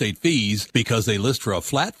on real estate fees because they list for a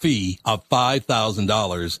flat fee of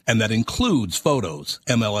 $5,000, and that includes photos,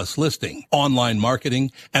 MLS listing, online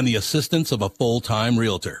marketing, and the assistance of a full-time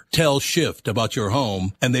realtor. Tell Shift about your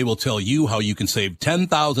home, and they will tell you how you can save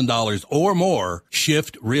 $10,000 or more.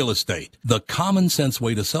 Shift Real Estate, the common sense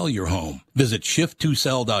way to sell your home. Visit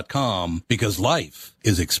shift2sell.com because life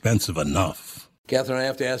is expensive enough. Catherine, I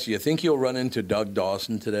have to ask you think you'll run into Doug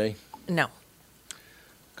Dawson today? No.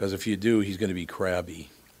 Because if you do, he's going to be crabby.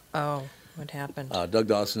 Oh, what happened? Doug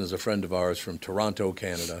Dawson is a friend of ours from Toronto,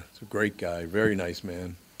 Canada. He's a great guy, very nice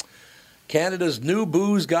man. Canada's new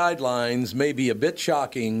booze guidelines may be a bit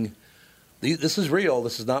shocking. This is real.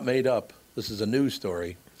 This is not made up. This is a news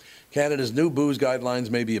story. Canada's new booze guidelines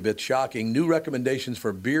may be a bit shocking. New recommendations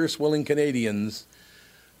for beer-swilling Canadians: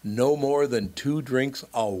 no more than 2 drinks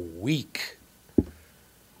a week.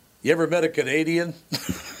 You ever met a Canadian?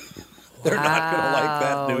 They're not going to like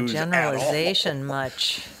that news generalization at all.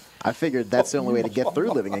 Much. I figured that's the only way to get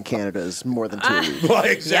through living in Canada is more than 2 a week. Well,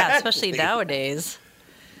 exactly. Yeah, especially nowadays.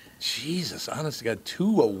 Jesus, honestly, got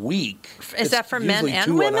 2 a week. Is that for men and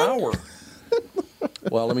 2 women? An hour.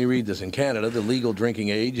 Well, let me read this. In Canada, the legal drinking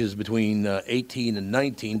age is between 18 and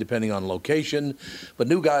 19, depending on location. But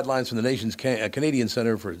new guidelines from the nation's Canadian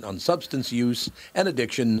Center on Substance Use and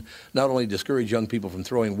Addiction not only discourage young people from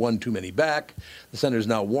throwing one too many back, the center is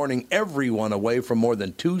now warning everyone away from more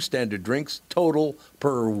than 2 standard drinks total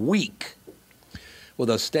per week,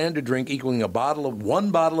 with a standard drink equaling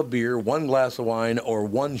one bottle of beer, 1 glass of wine, or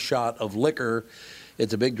 1 shot of liquor.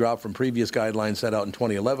 It's a big drop from previous guidelines set out in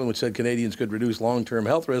 2011, which said Canadians could reduce long-term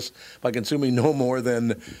health risks by consuming no more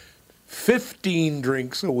than 15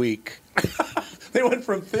 drinks a week. They went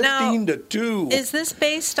from 15 to 2. Is this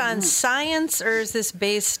based on science, or is this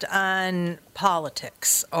based on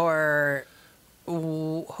politics, or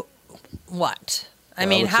what? I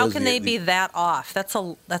mean, how can they be that off? That's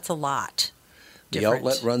a lot. The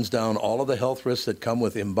outlet runs down all of the health risks that come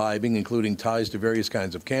with imbibing, including ties to various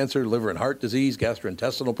kinds of cancer, liver and heart disease,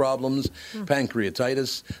 gastrointestinal problems,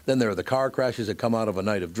 pancreatitis. Then there are the car crashes that come out of a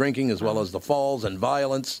night of drinking, as well as the falls and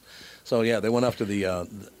violence. So, yeah, they went after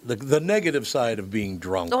the negative side of being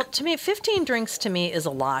drunk. Well, to me, 15 drinks to me is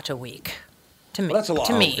a lot a week. To me, well, that's a lot.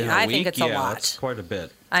 To me, I think it's a lot. That's quite a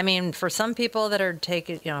bit. I mean, for some people that are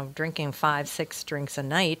drinking 5-6 drinks a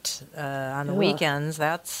night on the weekends,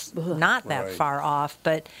 that's not that far off.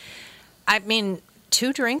 But I mean,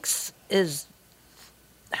 2 drinks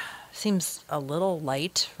seems a little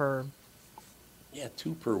light for. Yeah,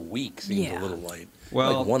 2 per week seems a little light.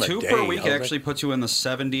 Well, like 1 2 a day, per week actually puts you in the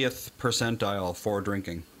 70th percentile for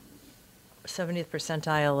drinking. 70th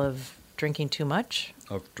percentile of drinking too much?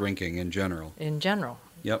 Of drinking in general. In general.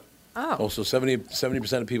 Yep. Oh. So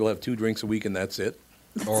 70% of people have 2 drinks a week, and that's it?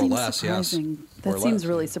 That or seems less, surprising. yes. That Or seems less,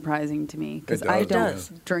 really surprising to me because It I does,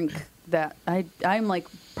 don't drink that. I'm like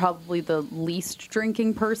probably the least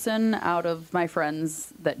drinking person out of my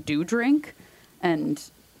friends that do drink, and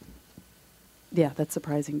yeah, that's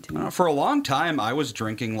surprising to me. For a long time, I was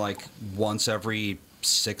drinking like once every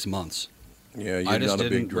 6 months. Yeah, you're I just not a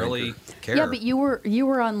big didn't drinker. really care. Yeah, but you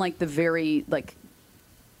were on like the very like,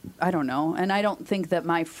 I don't know, and I don't think that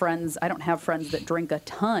my friends. I don't have friends that drink a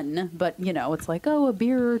ton, but you know, it's like a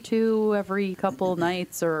beer or two every couple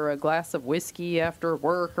nights, or a glass of whiskey after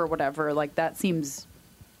work or whatever. Like that seems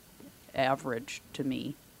average to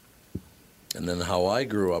me. And then how I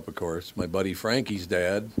grew up, of course, my buddy Frankie's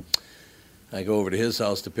dad. I go over to his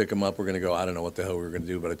house to pick him up. We're going to go, I don't know what the hell we were going to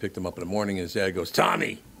do, but I picked him up in the morning, and his dad goes,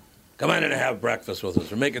 Tommy, come on in and have breakfast with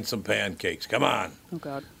us. We're making some pancakes. Come on. Oh,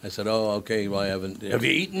 God. I said, oh, okay. Well, I haven't. Have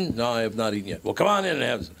you eaten? No, I have not eaten yet. Well, come on in and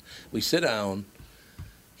have some. We sit down.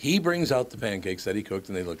 He brings out the pancakes that he cooked,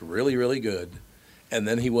 and they looked really, really good. And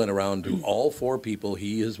then he went around to all 4 people,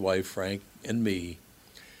 he, his wife, Frank, and me,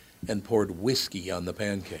 and poured whiskey on the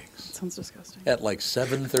pancakes. Sounds disgusting. At like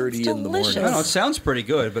 7:30 in the morning. I don't know, it sounds pretty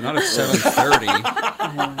good, but not at 7:30.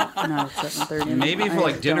 Not at 7:30. Maybe for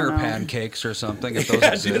like dinner pancakes or something, if those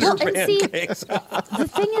exist. Well, and see, the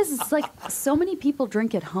thing is, like, so many people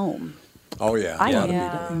drink at home. Oh, yeah.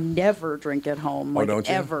 I never drink at home, like, don't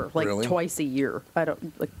you? ever, like Really? twice a year. I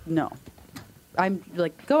don't, like, no. I'm,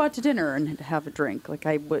 like, go out to dinner and have a drink. Like,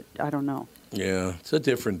 I don't know. Yeah, it's a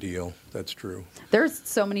different deal. That's true. There's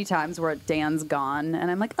so many times where Dan's gone,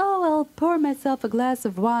 and I'm like, oh, I'll pour myself a glass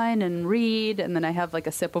of wine and read, and then I have, like,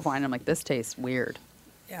 a sip of wine, and I'm like, this tastes weird.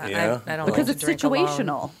 Yeah. I don't because like it's to drink situational.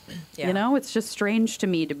 alone. Yeah. You know, it's just strange to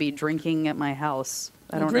me to be drinking at my house.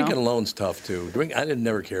 I don't Drinking know. alone's tough, too. I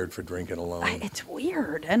never cared for drinking alone. It's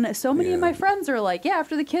weird. And so many of my friends are like, yeah,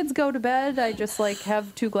 after the kids go to bed, I just, like,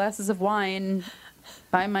 have 2 glasses of wine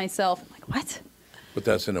by myself. I'm like, what? But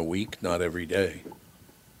that's in a week, not every day.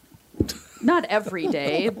 Not every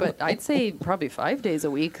day, but I'd say probably 5 days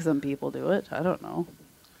a week. Some people do it. I don't know.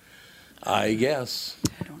 I guess.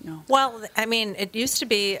 I don't know. Well, I mean, it used to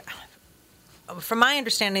be, from my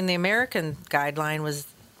understanding, the American guideline was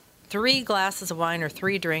 3 glasses of wine or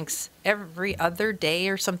 3 drinks every other day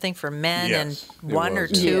or something for men, Yes, and it 1 or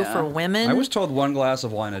was. 2 Yeah. for women. I was told 1 glass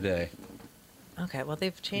of wine a day Okay, well,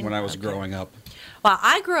 they've changed when I was okay. growing up. Well,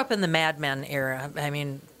 I grew up in the Mad Men era. I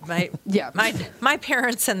mean, my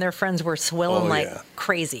parents and their friends were swilling like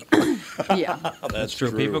crazy. Yeah, that's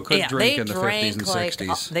true. People could drink in the 50s and like,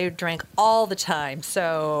 60s. They drank all the time.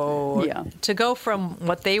 So Yeah. to go from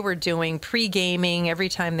what they were doing, pre-gaming every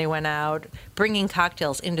time they went out, bringing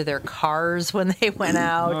cocktails into their cars when they went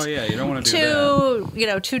out. Oh, yeah, you don't want to do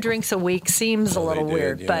that. 2 drinks a week seems a little did,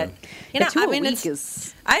 weird. yeah. But, Yeah, 2 I a mean, week it's,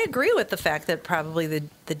 is... I agree with the fact that probably the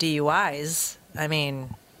DUIs, I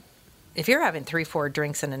mean, if you're having 3-4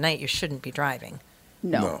 drinks in a night, you shouldn't be driving.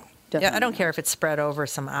 No. Yeah, I don't care if it's spread over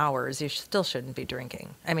some hours. You still shouldn't be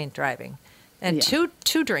driving. And Yeah.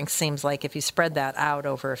 two drinks seems like if you spread that out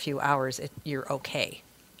over a few hours, you're okay.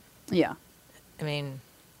 Yeah. I mean,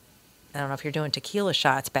 I don't know if you're doing tequila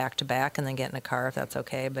shots back to back and then get in a car, if that's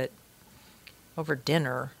okay. But over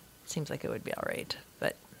dinner, seems like it would be all right.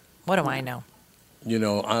 But what do I know? You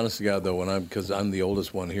know, honest to God, though, because I'm the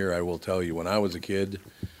oldest one here, I will tell you, when I was a kid,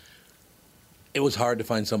 it was hard to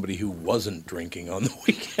find somebody who wasn't drinking on the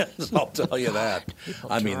weekends, I'll tell you that.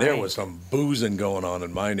 I mean, there was some boozing going on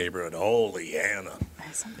in my neighborhood. Holy Hannah.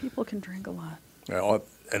 Some people can drink a lot.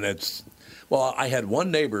 And I had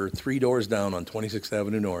one neighbor 3 doors down on 26th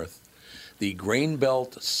Avenue North. The Grain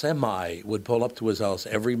Belt semi would pull up to his house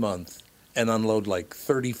every month and unload like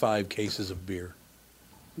 35 cases of beer.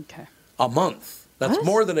 Okay. A month. That's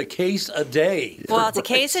more than a case a day. Well, it's a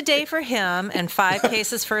case a day for him and 5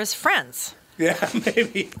 cases for his friends. Yeah,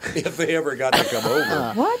 maybe if they ever got to come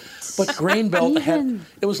over. What? But Grain Belt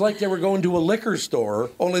it was like they were going to a liquor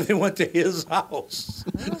store, only they went to his house.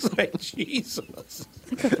 It's like, Jesus.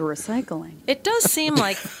 Think of the recycling. It does seem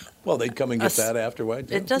like... Well, they'd come and get that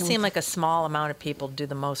afterwards. It does seem like a small amount of people do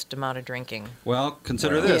the most amount of drinking. Well,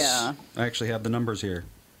 consider this. Yeah. I actually have the numbers here.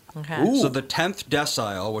 Okay. Ooh. So the 10th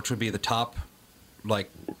decile, which would be the top 10%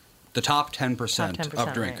 Top 10%, of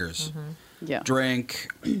right. drinkers, Yeah. drink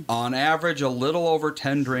on average a little over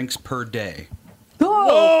 10 drinks per day.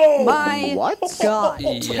 Oh, my God.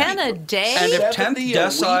 10 a day? And if 10th 70 a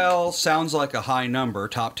decile sounds like a high number,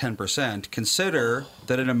 top 10%, consider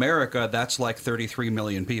that in America that's like 33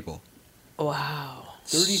 million people. Wow.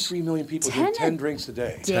 33 million people drink 10 drinks a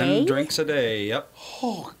day. 10 drinks a day, yep.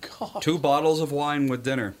 Oh, God. 2 bottles of wine with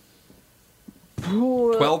dinner.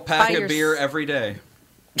 12-pack of beer every day.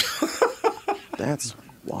 That's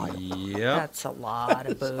wild. Yeah. That's a lot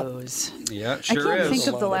of booze. Yeah, it sure I can't is.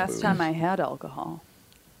 think of the last time I had alcohol.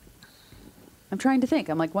 I'm trying to think.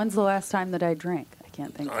 I'm like, when's the last time that I drank? I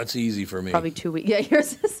can't think. That's easy for me. Probably 2 weeks. Yeah,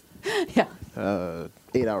 yours is. Yeah.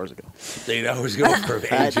 8 hours ago. 8 hours ago for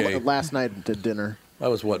AJ. Last night to dinner. That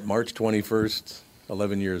was what, March 21st,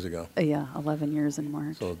 11 years ago. Yeah, 11 years in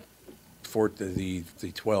March. So, the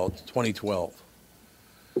 2012.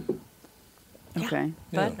 Okay.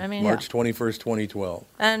 But, I mean, March 21st, 2012.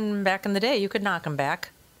 And back in the day, you could knock them back.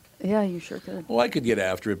 Yeah, you sure could. Well, I could get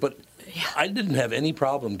after it, but I didn't have any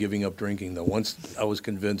problem giving up drinking, though. Once I was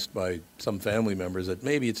convinced by some family members that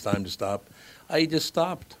maybe it's time to stop, I just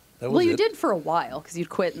stopped. That was Well, you it. did for a while because you'd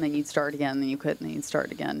quit and then you'd start again, and then you quit and then you'd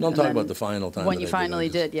start again. No, I'm and talking then about the final time. When that you I finally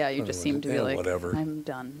did, yeah, you I just was seemed to be like, whatever. I'm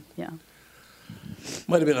done. Yeah.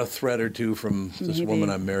 Might have been a threat or two from this Maybe.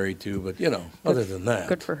 woman I'm married to, but, other than that.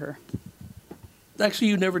 Good for her. Actually,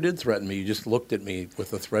 you never did threaten me. You just looked at me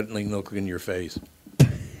with a threatening look in your face.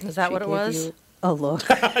 Is that what it was? A look.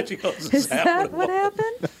 She goes, Is that what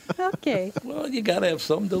happened? Okay. Well, you got to have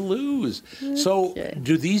something to lose. So,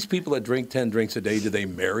 do these people that drink 10 drinks a day, do they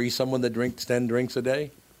marry someone that drinks 10 drinks a day?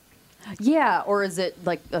 Yeah, or is it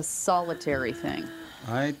like a solitary thing?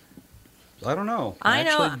 I don't know. I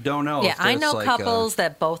know. actually don't know. Yeah, if I there's know like couples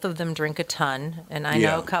that both of them drink a ton, and I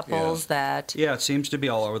know couples that Yeah, it seems to be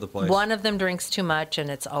all over the place. one of them drinks too much, and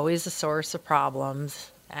it's always a source of problems.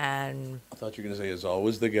 And I thought you were going to say it's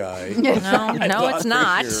always the guy. no, it's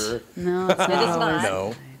not. Sure. No, it's It is not.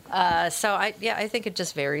 No. So I think it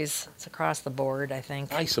just varies. It's across the board. I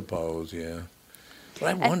think. I suppose, yeah. But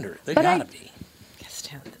I wonder. They but gotta be. Guess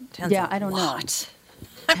 10's Yeah, a I don't lot.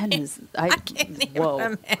 know. 10 is. I can't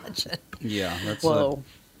even imagine. Yeah, that's Whoa.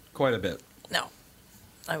 quite a bit. No,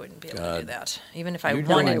 I wouldn't be able to God. do that. Even if I You'd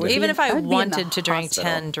wanted, probably- even if I I'd be in the wanted to drink hospital.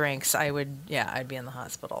 10 drinks, I would. Yeah, I'd be in the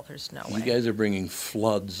hospital. There's no You way. guys are bringing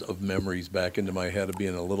floods of memories back into my head of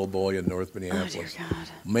being a little boy in North Minneapolis. Oh, dear God.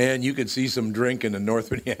 Man, you could see some drinking in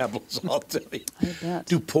North Minneapolis, I'll tell you. I bet.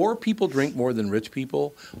 Do poor people drink more than rich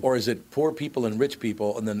people? Or is it poor people and rich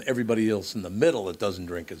people and then everybody else in the middle that doesn't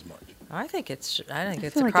drink as much? I think it's. I think I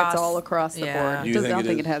it's feel like across. it's all across the yeah. board. Do you think I don't it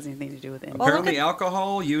think is? it has anything to do with anything. Apparently,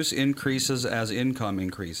 alcohol use increases as income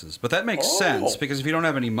increases. But that makes sense, because if you don't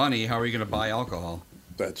have any money, how are you going to buy alcohol?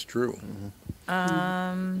 That's true.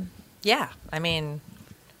 Yeah, I mean,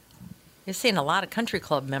 you've seen a lot of country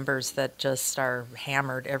club members that just are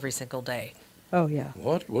hammered every single day. Oh, yeah.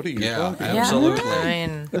 What? What are you Yeah, talking about? absolutely. I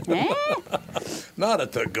mean, Not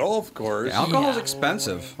at the golf course. Alcohol's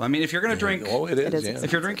expensive. I mean, if you're going to drink, Oh, it is, It is yeah.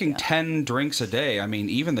 if you're drinking 10 drinks a day, I mean,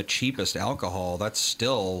 even the cheapest alcohol, that's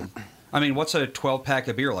still. I mean, what's a 12-pack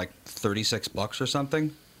of beer, like $36 or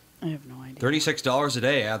something? I have no idea. $36 a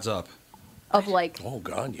day adds up. Of like Oh,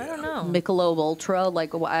 God, yeah. I don't know. Michelob Ultra,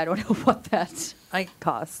 like I don't know what that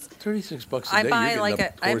costs. $36 a I day, buy you're like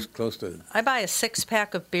getting up close to... I buy a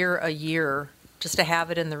 6-pack of beer a year just to have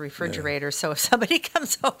it in the refrigerator. So if somebody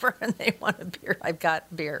comes over and they want a beer, I've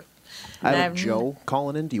got beer. I And have Joe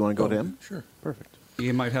calling in. Do you want to go to him? Sure. Perfect.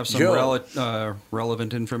 You might have some Joe.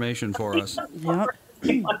 relevant information for us. Yep.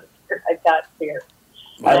 I got beer.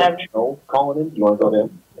 I have Joe calling in. Do you want to go to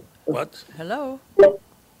him? What? Hello.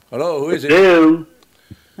 Hello, who is it? Hello.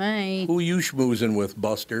 Hey. Who you schmoozing with,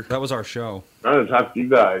 Buster? That was our show. I'm going to talk to you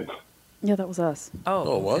guys. Yeah, that was us. Oh,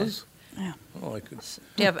 Oh, it was? Yeah. Oh, I could... Do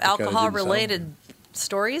you have alcohol-related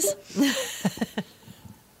stories? Who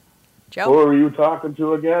Joe? are you talking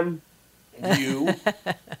to again? You.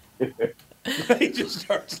 He just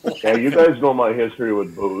starts laughing. Yeah, you guys know my history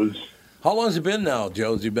with booze. How long has it been now,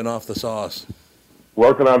 Joe? You've been off the sauce?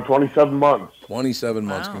 Working on 27 months. 27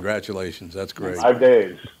 months. Wow. Congratulations. That's great. 5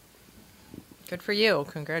 days. Good for you.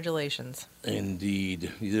 Congratulations.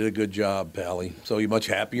 Indeed. You did a good job, Pally. So you much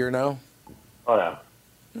happier now? Oh, yeah.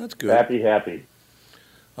 That's good. Happy.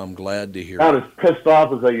 I'm glad to hear Not it. as pissed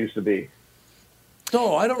off as I used to be.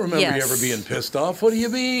 No, I don't remember you Yes. ever being pissed off. What do you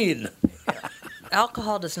mean?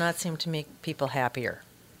 Alcohol does not seem to make people happier.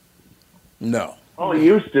 No. Oh, I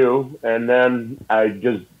used to, and then I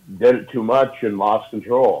just did it too much and lost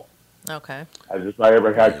control. Okay. As if I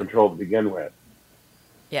ever had control to begin with.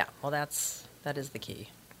 Yeah. Well, that is the key.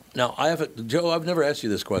 Now, Joe, I've never asked you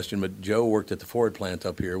this question, but Joe worked at the Ford plant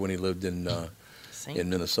up here when he lived in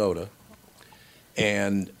Minnesota.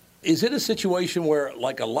 And is it a situation where,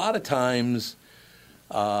 like a lot of times,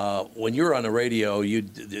 when you're on the radio,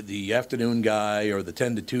 the afternoon guy or the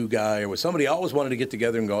 10 to 2 guy or somebody always wanted to get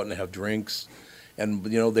together and go out and have drinks and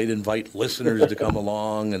they'd invite listeners to come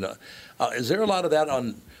along. And is there a lot of that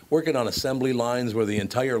on working on assembly lines where the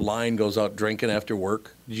entire line goes out drinking after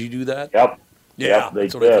work? Did you do that? Yep. Yeah, Yep,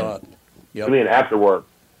 that's what I thought. Yep. I mean, after work.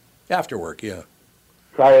 After work, yeah.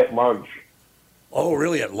 Try at lunch. Oh,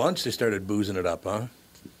 really? At lunch they started boozing it up, huh?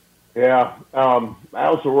 Yeah. I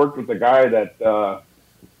also worked with a guy that,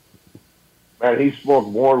 man, he smoked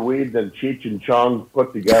more weed than Cheech and Chong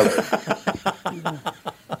put together.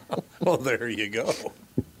 Well, there you go.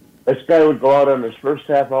 This guy would go out on his first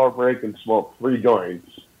half-hour break and smoke 3 joints.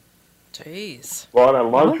 Jeez. Go out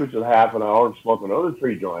on lunch, which is half an hour, and smoke another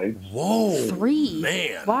 3 joints. Whoa. 3?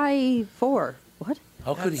 Man. Why 4? What?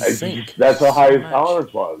 How could he think? That's how high his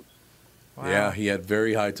tolerance was. Wow. Yeah, he had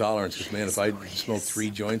very high tolerance. Because, man, if I smoked 3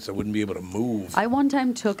 joints, I wouldn't be able to move. I one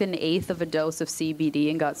time took 1/8 of a dose of CBD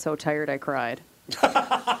and got so tired I cried.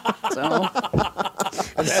 So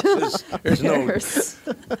there's no.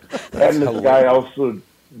 And this guy also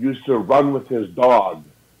used to run with his dog.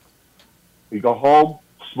 He'd go home,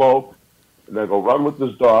 smoke, and then go run with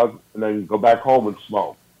his dog, and then go back home and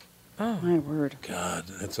smoke. Oh, my word. God,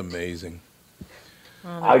 that's amazing.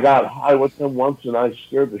 I got high with him once, and I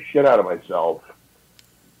scared the shit out of myself.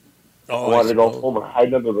 Oh, I wanted to go home and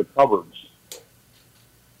hide under the cupboards.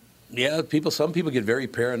 Yeah, some people get very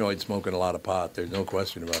paranoid smoking a lot of pot. There's no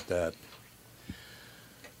question about that.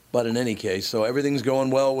 But in any case, so everything's going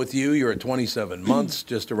well with you. You're at 27 months,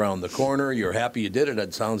 just around the corner. You're happy you did it.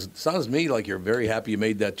 It sounds to me like you're very happy you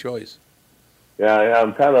made that choice. Yeah,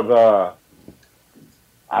 I'm kind of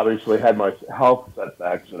obviously had my health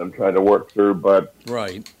setbacks that I'm trying to work through, but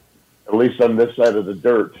right, at least on this side of the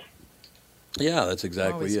dirt. Yeah, that's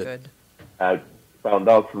exactly Always it. Good. I found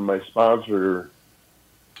out from my sponsor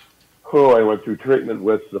who I went through treatment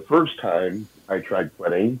with the first time I tried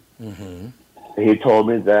quitting. Mm-hmm. He told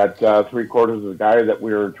me that 3/4 of the guys that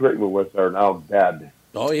we were in treatment with are now dead.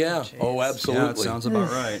 Oh, yeah. Jeez. Oh, absolutely. Yeah, it sounds about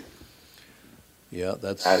right. Yeah,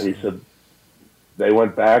 that's... And he said they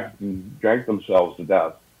went back and drank themselves to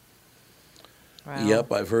death. Wow.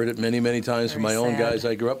 Yep, I've heard it many, many times from my Very own sad. guys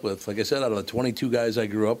I grew up with. Like I said, out of the 22 guys I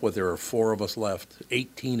grew up with, there are 4 of us left.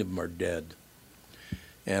 18 of them are dead.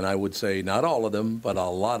 And I would say not all of them, but a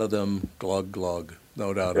lot of them, glug, glug.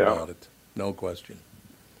 No doubt about it. No question.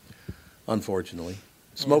 Unfortunately.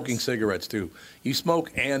 Smoking cigarettes, too. You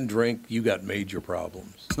smoke and drink, you got major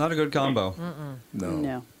problems. It's not a good combo.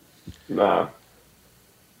 No. Nah.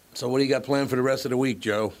 So what do you got planned for the rest of the week,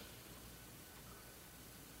 Joe?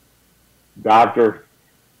 Doctor,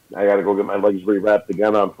 I got to go get my legs rewrapped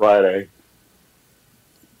again on Friday.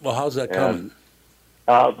 Well, how's that coming?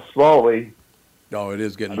 Slowly. No, it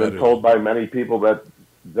is getting I've been better. told by many people that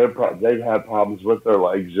they've had problems with their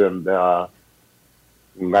legs, and God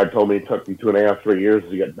told me it took me 2.5, 3 years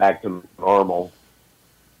to get back to normal.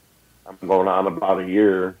 I'm going on about a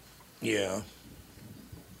year. Yeah.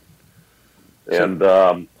 And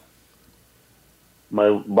my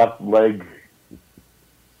left leg,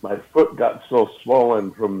 my foot got so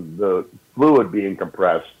swollen from the fluid being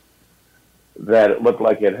compressed that it looked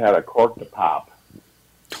like it had a cork to pop.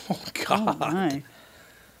 Oh, God. Oh, my.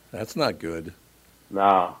 That's not good.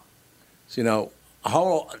 Nah. So,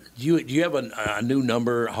 how do you have a new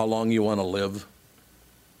number, how long you want to live?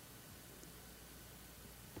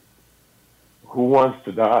 Who wants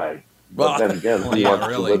to die? But then again, who wants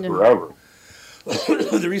to live forever?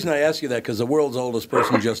 The reason I ask you that, because the world's oldest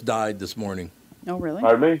person just died this morning. Oh, really?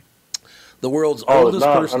 Pardon me? The world's oldest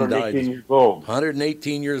person 118 died. years old.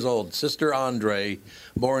 118 years old. Sister Andre,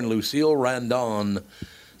 born Lucille Randon,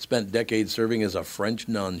 spent decades serving as a French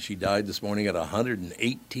nun. She died this morning at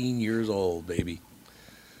 118 years old, baby.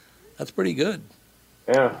 That's pretty good.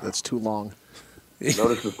 Yeah. That's too long.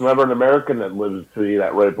 Notice it's never an American that lives to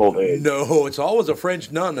that ripe old age. No, it's always a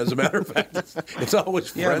French nun, as a matter of fact. It's always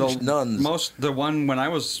French nuns. The one when I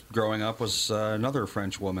was growing up was another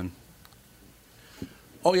French woman.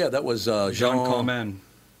 Oh, yeah, that was Jean Calment.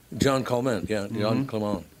 Jean Calment, yeah. Jean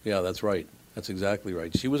Calment. Yeah, that's right. That's exactly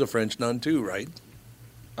right. She was a French nun, too, right?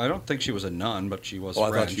 I don't think she was a nun, but she was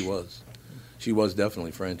French. I thought she was. She was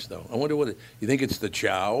definitely French, though. I wonder you think it's the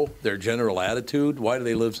chow, their general attitude? Why do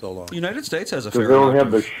they live so long? The United States has a Because fair they don't amount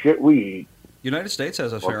have the shit we eat. United States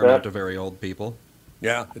has a What's fair that? amount of very old people.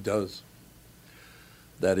 Yeah, it does.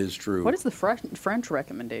 That is true. What is the French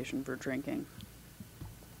recommendation for drinking?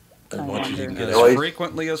 As much as you can get As out.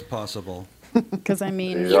 frequently as possible. Because, I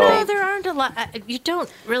mean, there aren't a lot. You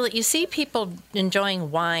don't really. You see people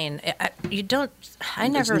enjoying wine. You don't. I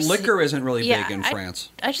never. Liquor isn't really big in France.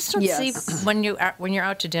 I just don't see when you're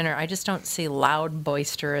out to dinner. I just don't see loud,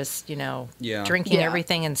 boisterous, drinking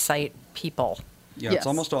everything in sight people. Yeah, it's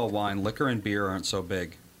almost all wine. Liquor and beer aren't so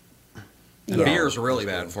big. And beer's really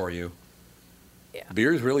bad for you. Yeah.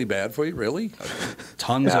 Beer's really bad for you, really?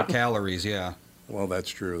 Tons of calories, yeah. Well, that's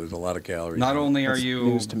true. There's a lot of calories. Not only are That's you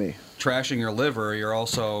news to me. trashing your liver, you're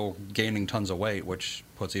also gaining tons of weight, which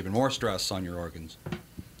puts even more stress on your organs.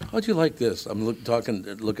 How'd you like this? I'm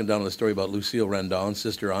looking down on the story about Lucille Randon's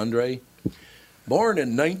sister Andre. Born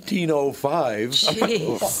in 1905.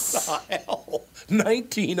 Jeez. What the hell?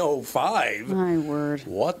 1905? My word.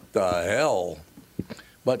 What the hell?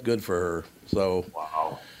 But good for her. So,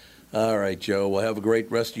 Wow. All right, Joe. Well, have a great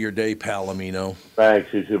rest of your day, Palomino.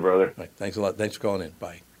 Thanks, you too, brother. Right, thanks a lot. Thanks for calling in.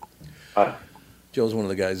 Bye. Bye. Joe's one of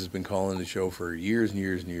the guys that's been calling the show for years and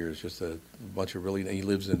years and years. Just a bunch of really. He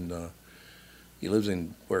lives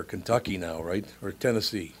in where, Kentucky now, right, or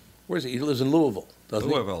Tennessee? Where's he? He lives in Louisville, doesn't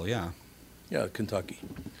he? Louisville, yeah. Yeah, Kentucky.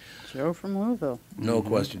 Joe from Louisville. No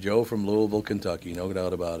question, Joe from Louisville, Kentucky. No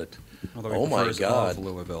doubt about it. Although he Oh my prefers God! of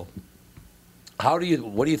Louisville. What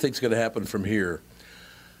do you think's going to happen from here?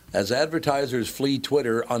 As advertisers flee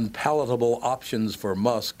Twitter, unpalatable options for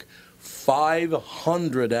Musk.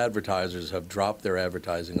 500 advertisers have dropped their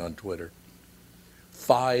advertising on Twitter.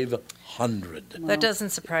 500. That doesn't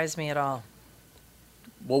surprise me at all.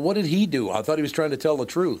 Well, what did he do? I thought he was trying to tell the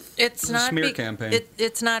truth. It's a not smear campaign.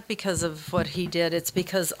 It's not because of what he did. It's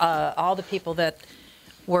because all the people that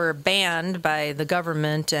were banned by the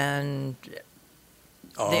government and the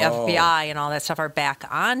FBI and all that stuff are back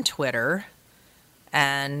on Twitter,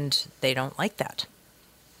 and they don't like that.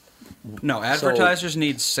 No, advertisers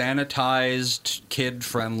need sanitized,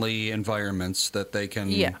 kid-friendly environments that they can,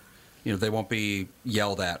 they won't be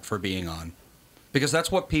yelled at for being on. Because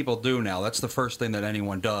that's what people do now. That's the first thing that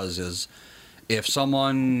anyone does is if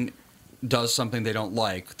someone does something they don't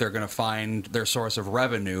like, they're going to find their source of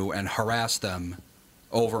revenue and harass them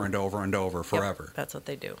over and over and over forever. Yep, that's what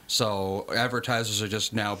they do. So advertisers are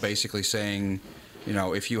just now basically saying,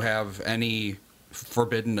 if you have any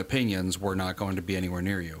forbidden opinions, we're not going to be anywhere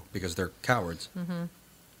near you because they're cowards. Mm-hmm.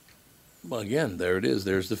 Well, again, there it is.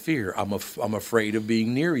 There's the fear. I'm afraid of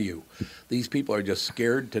being near you. These people are just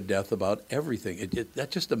scared to death about everything.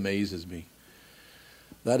 That just amazes me.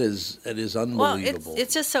 It is unbelievable. Well,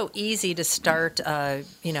 it's just so easy to start a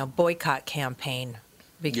boycott campaign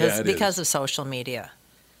because of social media.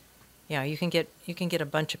 You can get a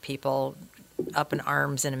bunch of people up in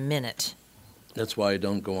arms in a minute. That's why I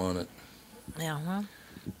don't go on it. Yeah. Well.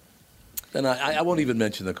 And I won't even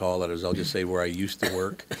mention the call letters. I'll just say where I used to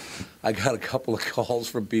work. I got a couple of calls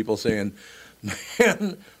from people saying,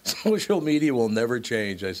 man, social media will never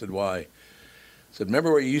change. I said, why? I said,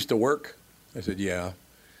 remember where you used to work? I said, yeah.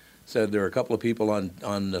 Said there are a couple of people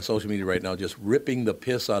on social media right now just ripping the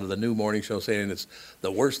piss out of the new morning show, saying it's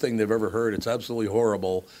the worst thing they've ever heard. It's absolutely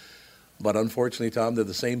horrible. But unfortunately, Tom, they're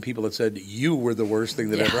the same people that said you were the worst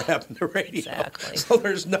thing that ever happened to radio. Exactly. So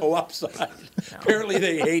there's no upside. No. Apparently,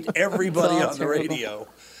 they hate everybody on the radio.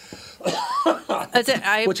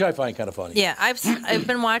 Which I find kind of funny. Yeah, I've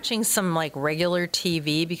been watching some regular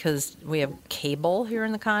TV because we have cable here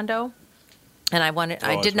in the condo, and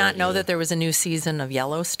I did not know that there was a new season of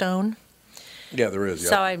Yellowstone. Yeah, there is.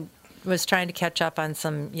 So I was trying to catch up on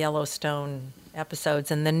some Yellowstone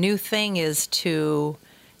episodes, and the new thing is to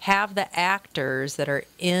have the actors that are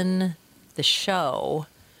in the show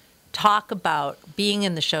talk about being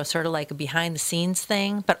in the show, sort of like a behind-the-scenes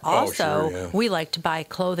thing. But also, we like to buy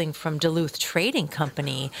clothing from Duluth Trading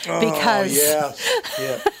Company because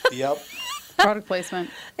yep. Product placement.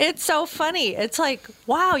 It's so funny. It's like,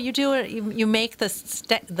 wow, you do it. You make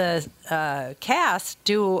the cast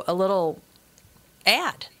do a little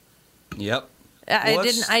ad. Yep.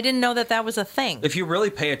 I didn't know that was a thing. If you really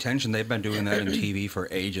pay attention, they've been doing that in TV for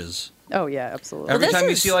ages. Oh yeah, absolutely. Every time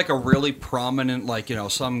you see a really prominent,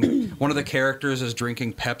 one of the characters is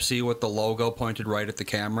drinking Pepsi with the logo pointed right at the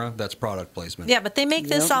camera, that's product placement. Yeah, but they make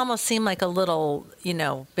this almost seem like a little,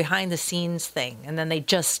 behind the scenes thing, and then they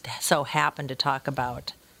just so happen to talk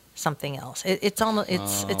about something else. It's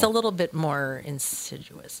a little bit more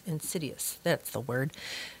insidious. That's the word.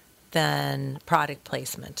 Than product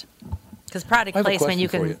placement. Because product placement, you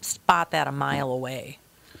can spot that a mile away.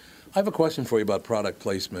 I have a question for you about product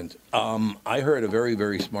placement. I heard a very,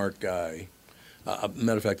 very smart guy.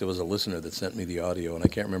 Matter of fact, it was a listener that sent me the audio, and I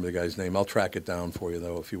can't remember the guy's name. I'll track it down for you,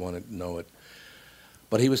 though, if you want to know it.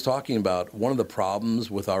 But he was talking about one of the problems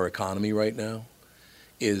with our economy right now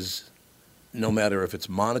is no matter if it's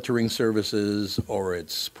monitoring services or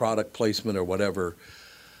it's product placement or whatever,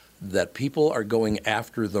 that people are going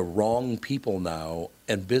after the wrong people now,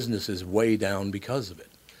 and business is way down because of it.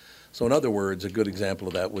 So in other words, a good example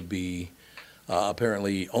of that would be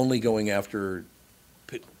apparently only going after,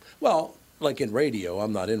 like in radio.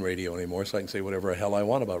 I'm not in radio anymore, so I can say whatever the hell I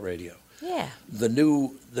want about radio. Yeah. The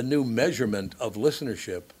new measurement of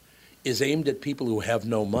listenership is aimed at people who have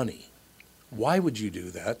no money. Why would you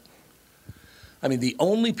do that? I mean, the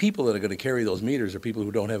only people that are going to carry those meters are people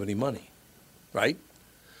who don't have any money, right?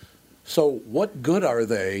 So what good are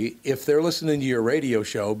they if they're listening to your radio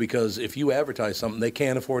show because if you advertise something, they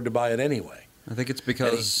can't afford to buy it anyway? I think it's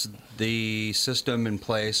because the system in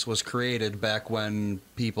place was created back when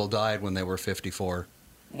people died when they were 54.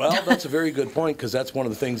 Well, that's a very good point because that's one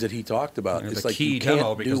of the things that he talked about. It's it's the like key you can't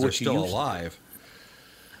demo do because they're what you still used to. alive.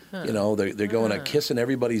 You know, they're going at kissing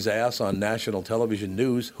everybody's ass on national television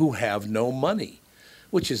news who have no money,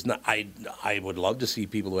 which is not. I would love to see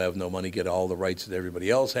people who have no money get all the rights that everybody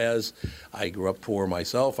else has. I grew up poor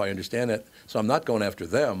myself. I understand that. So I'm not going after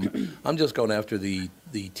them. I'm just going after the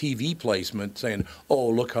TV placement saying, oh,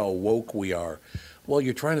 look how woke we are. Well,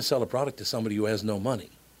 you're trying to sell a product to somebody who has no money.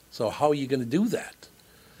 So how are you going to do that?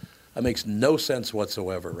 That makes no sense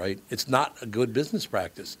whatsoever, right? It's not a good business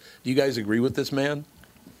practice. Do you guys agree with this man?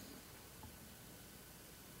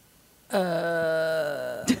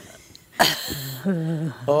 Oh,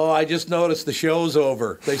 I just noticed the show's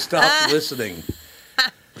over. They stopped listening.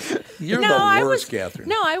 You're the worst, Catherine.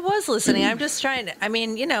 No, I was listening. I'm just trying to. I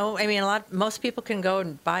mean, most people can go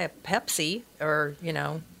and buy a Pepsi or,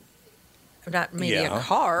 not maybe a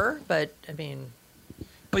car, but I mean.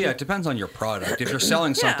 Well, yeah, it depends on your product. If you're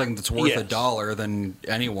selling something that's worth $1, then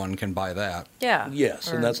anyone can buy that. Yeah. Yes,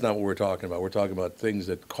 and that's not what we're talking about. We're talking about things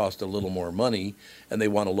that cost a little more money, and they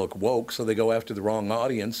want to look woke, so they go after the wrong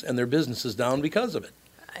audience, and their business is down because of it.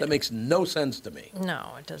 That makes no sense to me.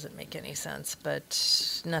 No, it doesn't make any sense,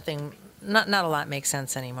 but not a lot makes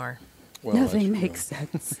sense anymore. Well, nothing makes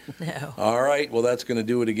sense. No. All right, well, that's going to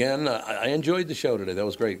do it again. I enjoyed the show today. That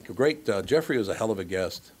was great. Great. Jeffrey was a hell of a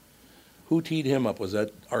guest. Who teed him up? Was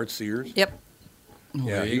that Art Sears? Yep.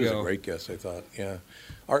 Yeah, he was a great guest, I thought. Yeah.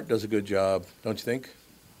 Art does a good job, don't you think?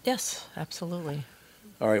 Yes, absolutely.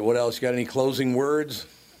 All right, what else? You got any closing words?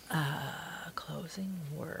 Closing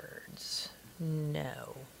words.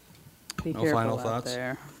 No. Be no careful final out thoughts?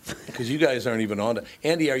 there. Because you guys aren't even on.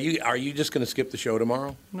 Andy, are you just going to skip the show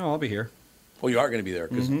tomorrow? No, I'll be here. Oh, you are going to be there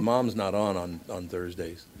because Mom's not on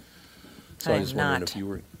Thursdays. So I was just wondering if you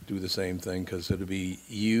were do the same thing because it'll be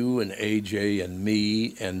you and AJ and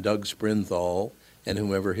me and Doug Sprinthal and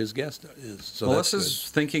whoever his guest is. So Melissa's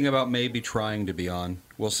thinking about maybe trying to be on.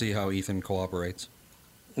 We'll see how Ethan cooperates.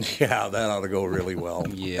 Yeah, that ought to go really well.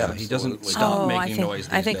 Yeah, Absolutely. he doesn't stop making noise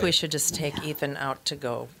these I think days. we should just take Ethan out to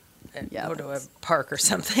go to a park or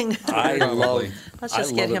something. I love. Let's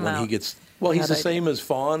just I get love him it when out. he gets. Well, he's the same as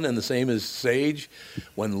Fawn and the same as Sage.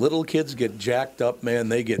 When little kids get jacked up, man,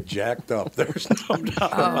 they get jacked up. There's no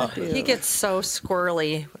doubt about it. He gets so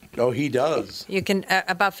squirrely. Oh, he does. You can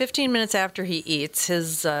about 15 minutes after he eats,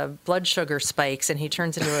 his blood sugar spikes and he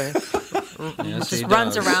turns into just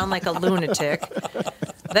runs around like a lunatic.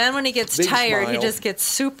 Then when he gets tired, he just gets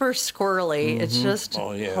super squirrely. It's just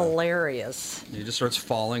hilarious. He just starts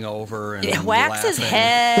falling over and whacks his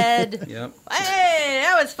head. Yep. Hey,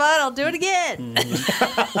 that was fun. I'll do it again.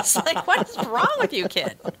 It's like, what is wrong with you,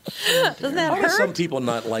 kid? Doesn't that Why hurt? do some people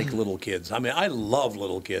not like little kids? I mean, I love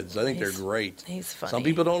little kids. I think they're great. He's funny. Some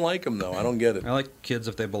people don't like them, though. I don't get it. I like kids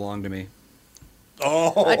if they belong to me.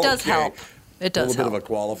 Oh, it does help. It does help. A little help.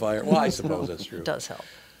 bit of a qualifier. Well, I suppose that's true. It does help.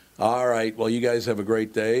 All right. Well, you guys have a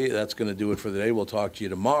great day. That's going to do it for the day. We'll talk to you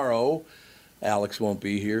tomorrow. Alex won't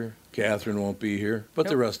be here. Catherine won't be here. But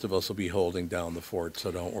the rest of us will be holding down the fort,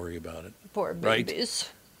 so don't worry about it. Poor babies.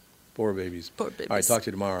 Poor babies. Poor babies. All right. Talk to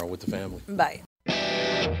you tomorrow with the family. Bye.